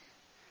baby,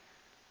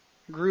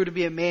 grew to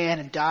be a man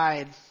and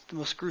died the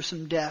most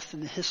gruesome death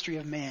in the history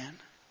of man.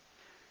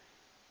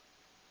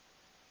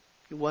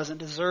 It wasn't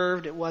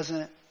deserved.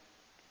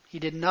 He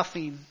did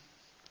nothing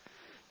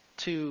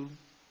to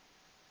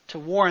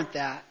warrant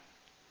that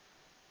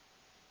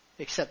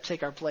except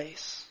take our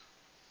place.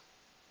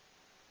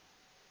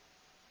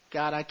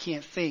 God, I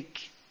can't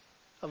think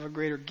of a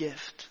greater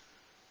gift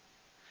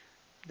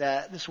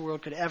that this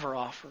world could ever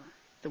offer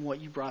than what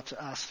you brought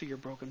to us through your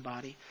broken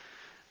body.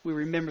 We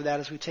remember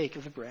that as we take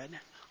of the bread.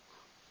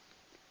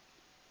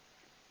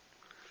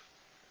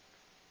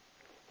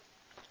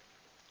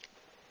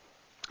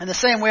 In the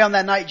same way, on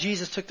that night,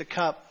 Jesus took the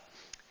cup.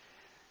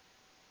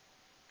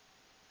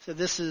 He said,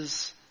 "This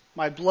is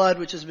my blood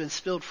which has been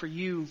spilled for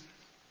you."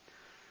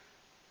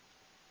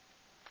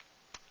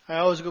 I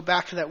always go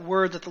back to that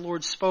word that the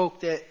Lord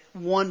spoke, that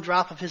one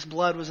drop of his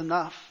blood was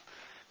enough.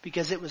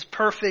 Because it was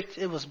perfect,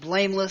 it was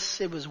blameless,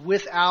 it was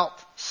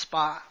without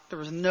spot. There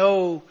was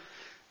no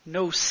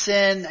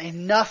sin,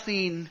 and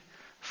nothing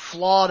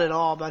flawed at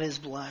all about his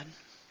blood.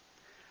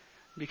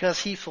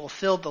 Because he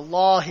fulfilled the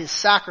law, his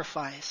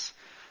sacrifice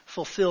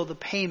fulfilled the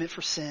payment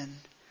for sin.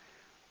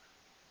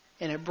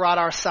 And it brought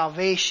our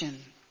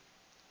salvation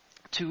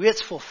to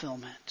its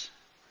fulfillment,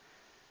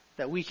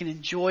 that we can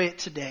enjoy it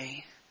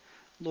today.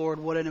 Lord,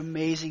 what an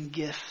amazing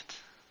gift,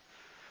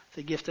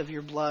 the gift of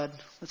your blood.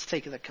 Let's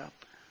take the cup.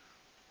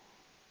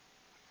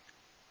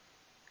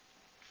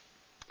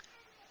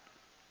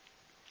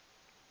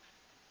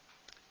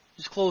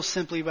 Just close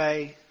simply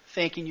by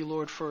thanking you,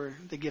 Lord, for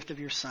the gift of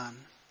your Son.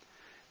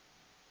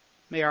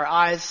 May our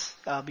eyes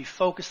be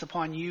focused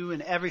upon you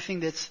and everything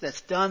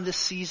that's done this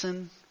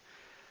season.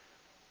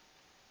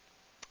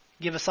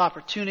 Give us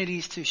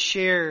opportunities to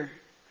share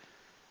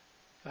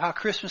how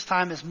Christmas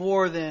time is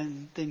more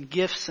than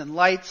gifts and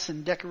lights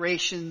and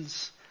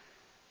decorations.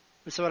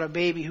 It's about a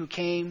baby who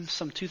came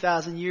some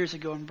 2,000 years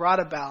ago and brought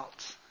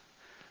about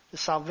the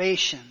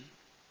salvation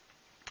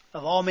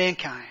of all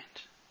mankind.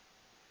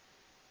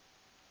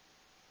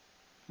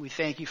 We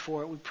thank you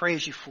for it. We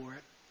praise you for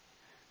it.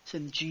 It's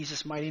in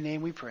Jesus' mighty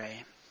name we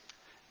pray.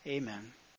 Amen.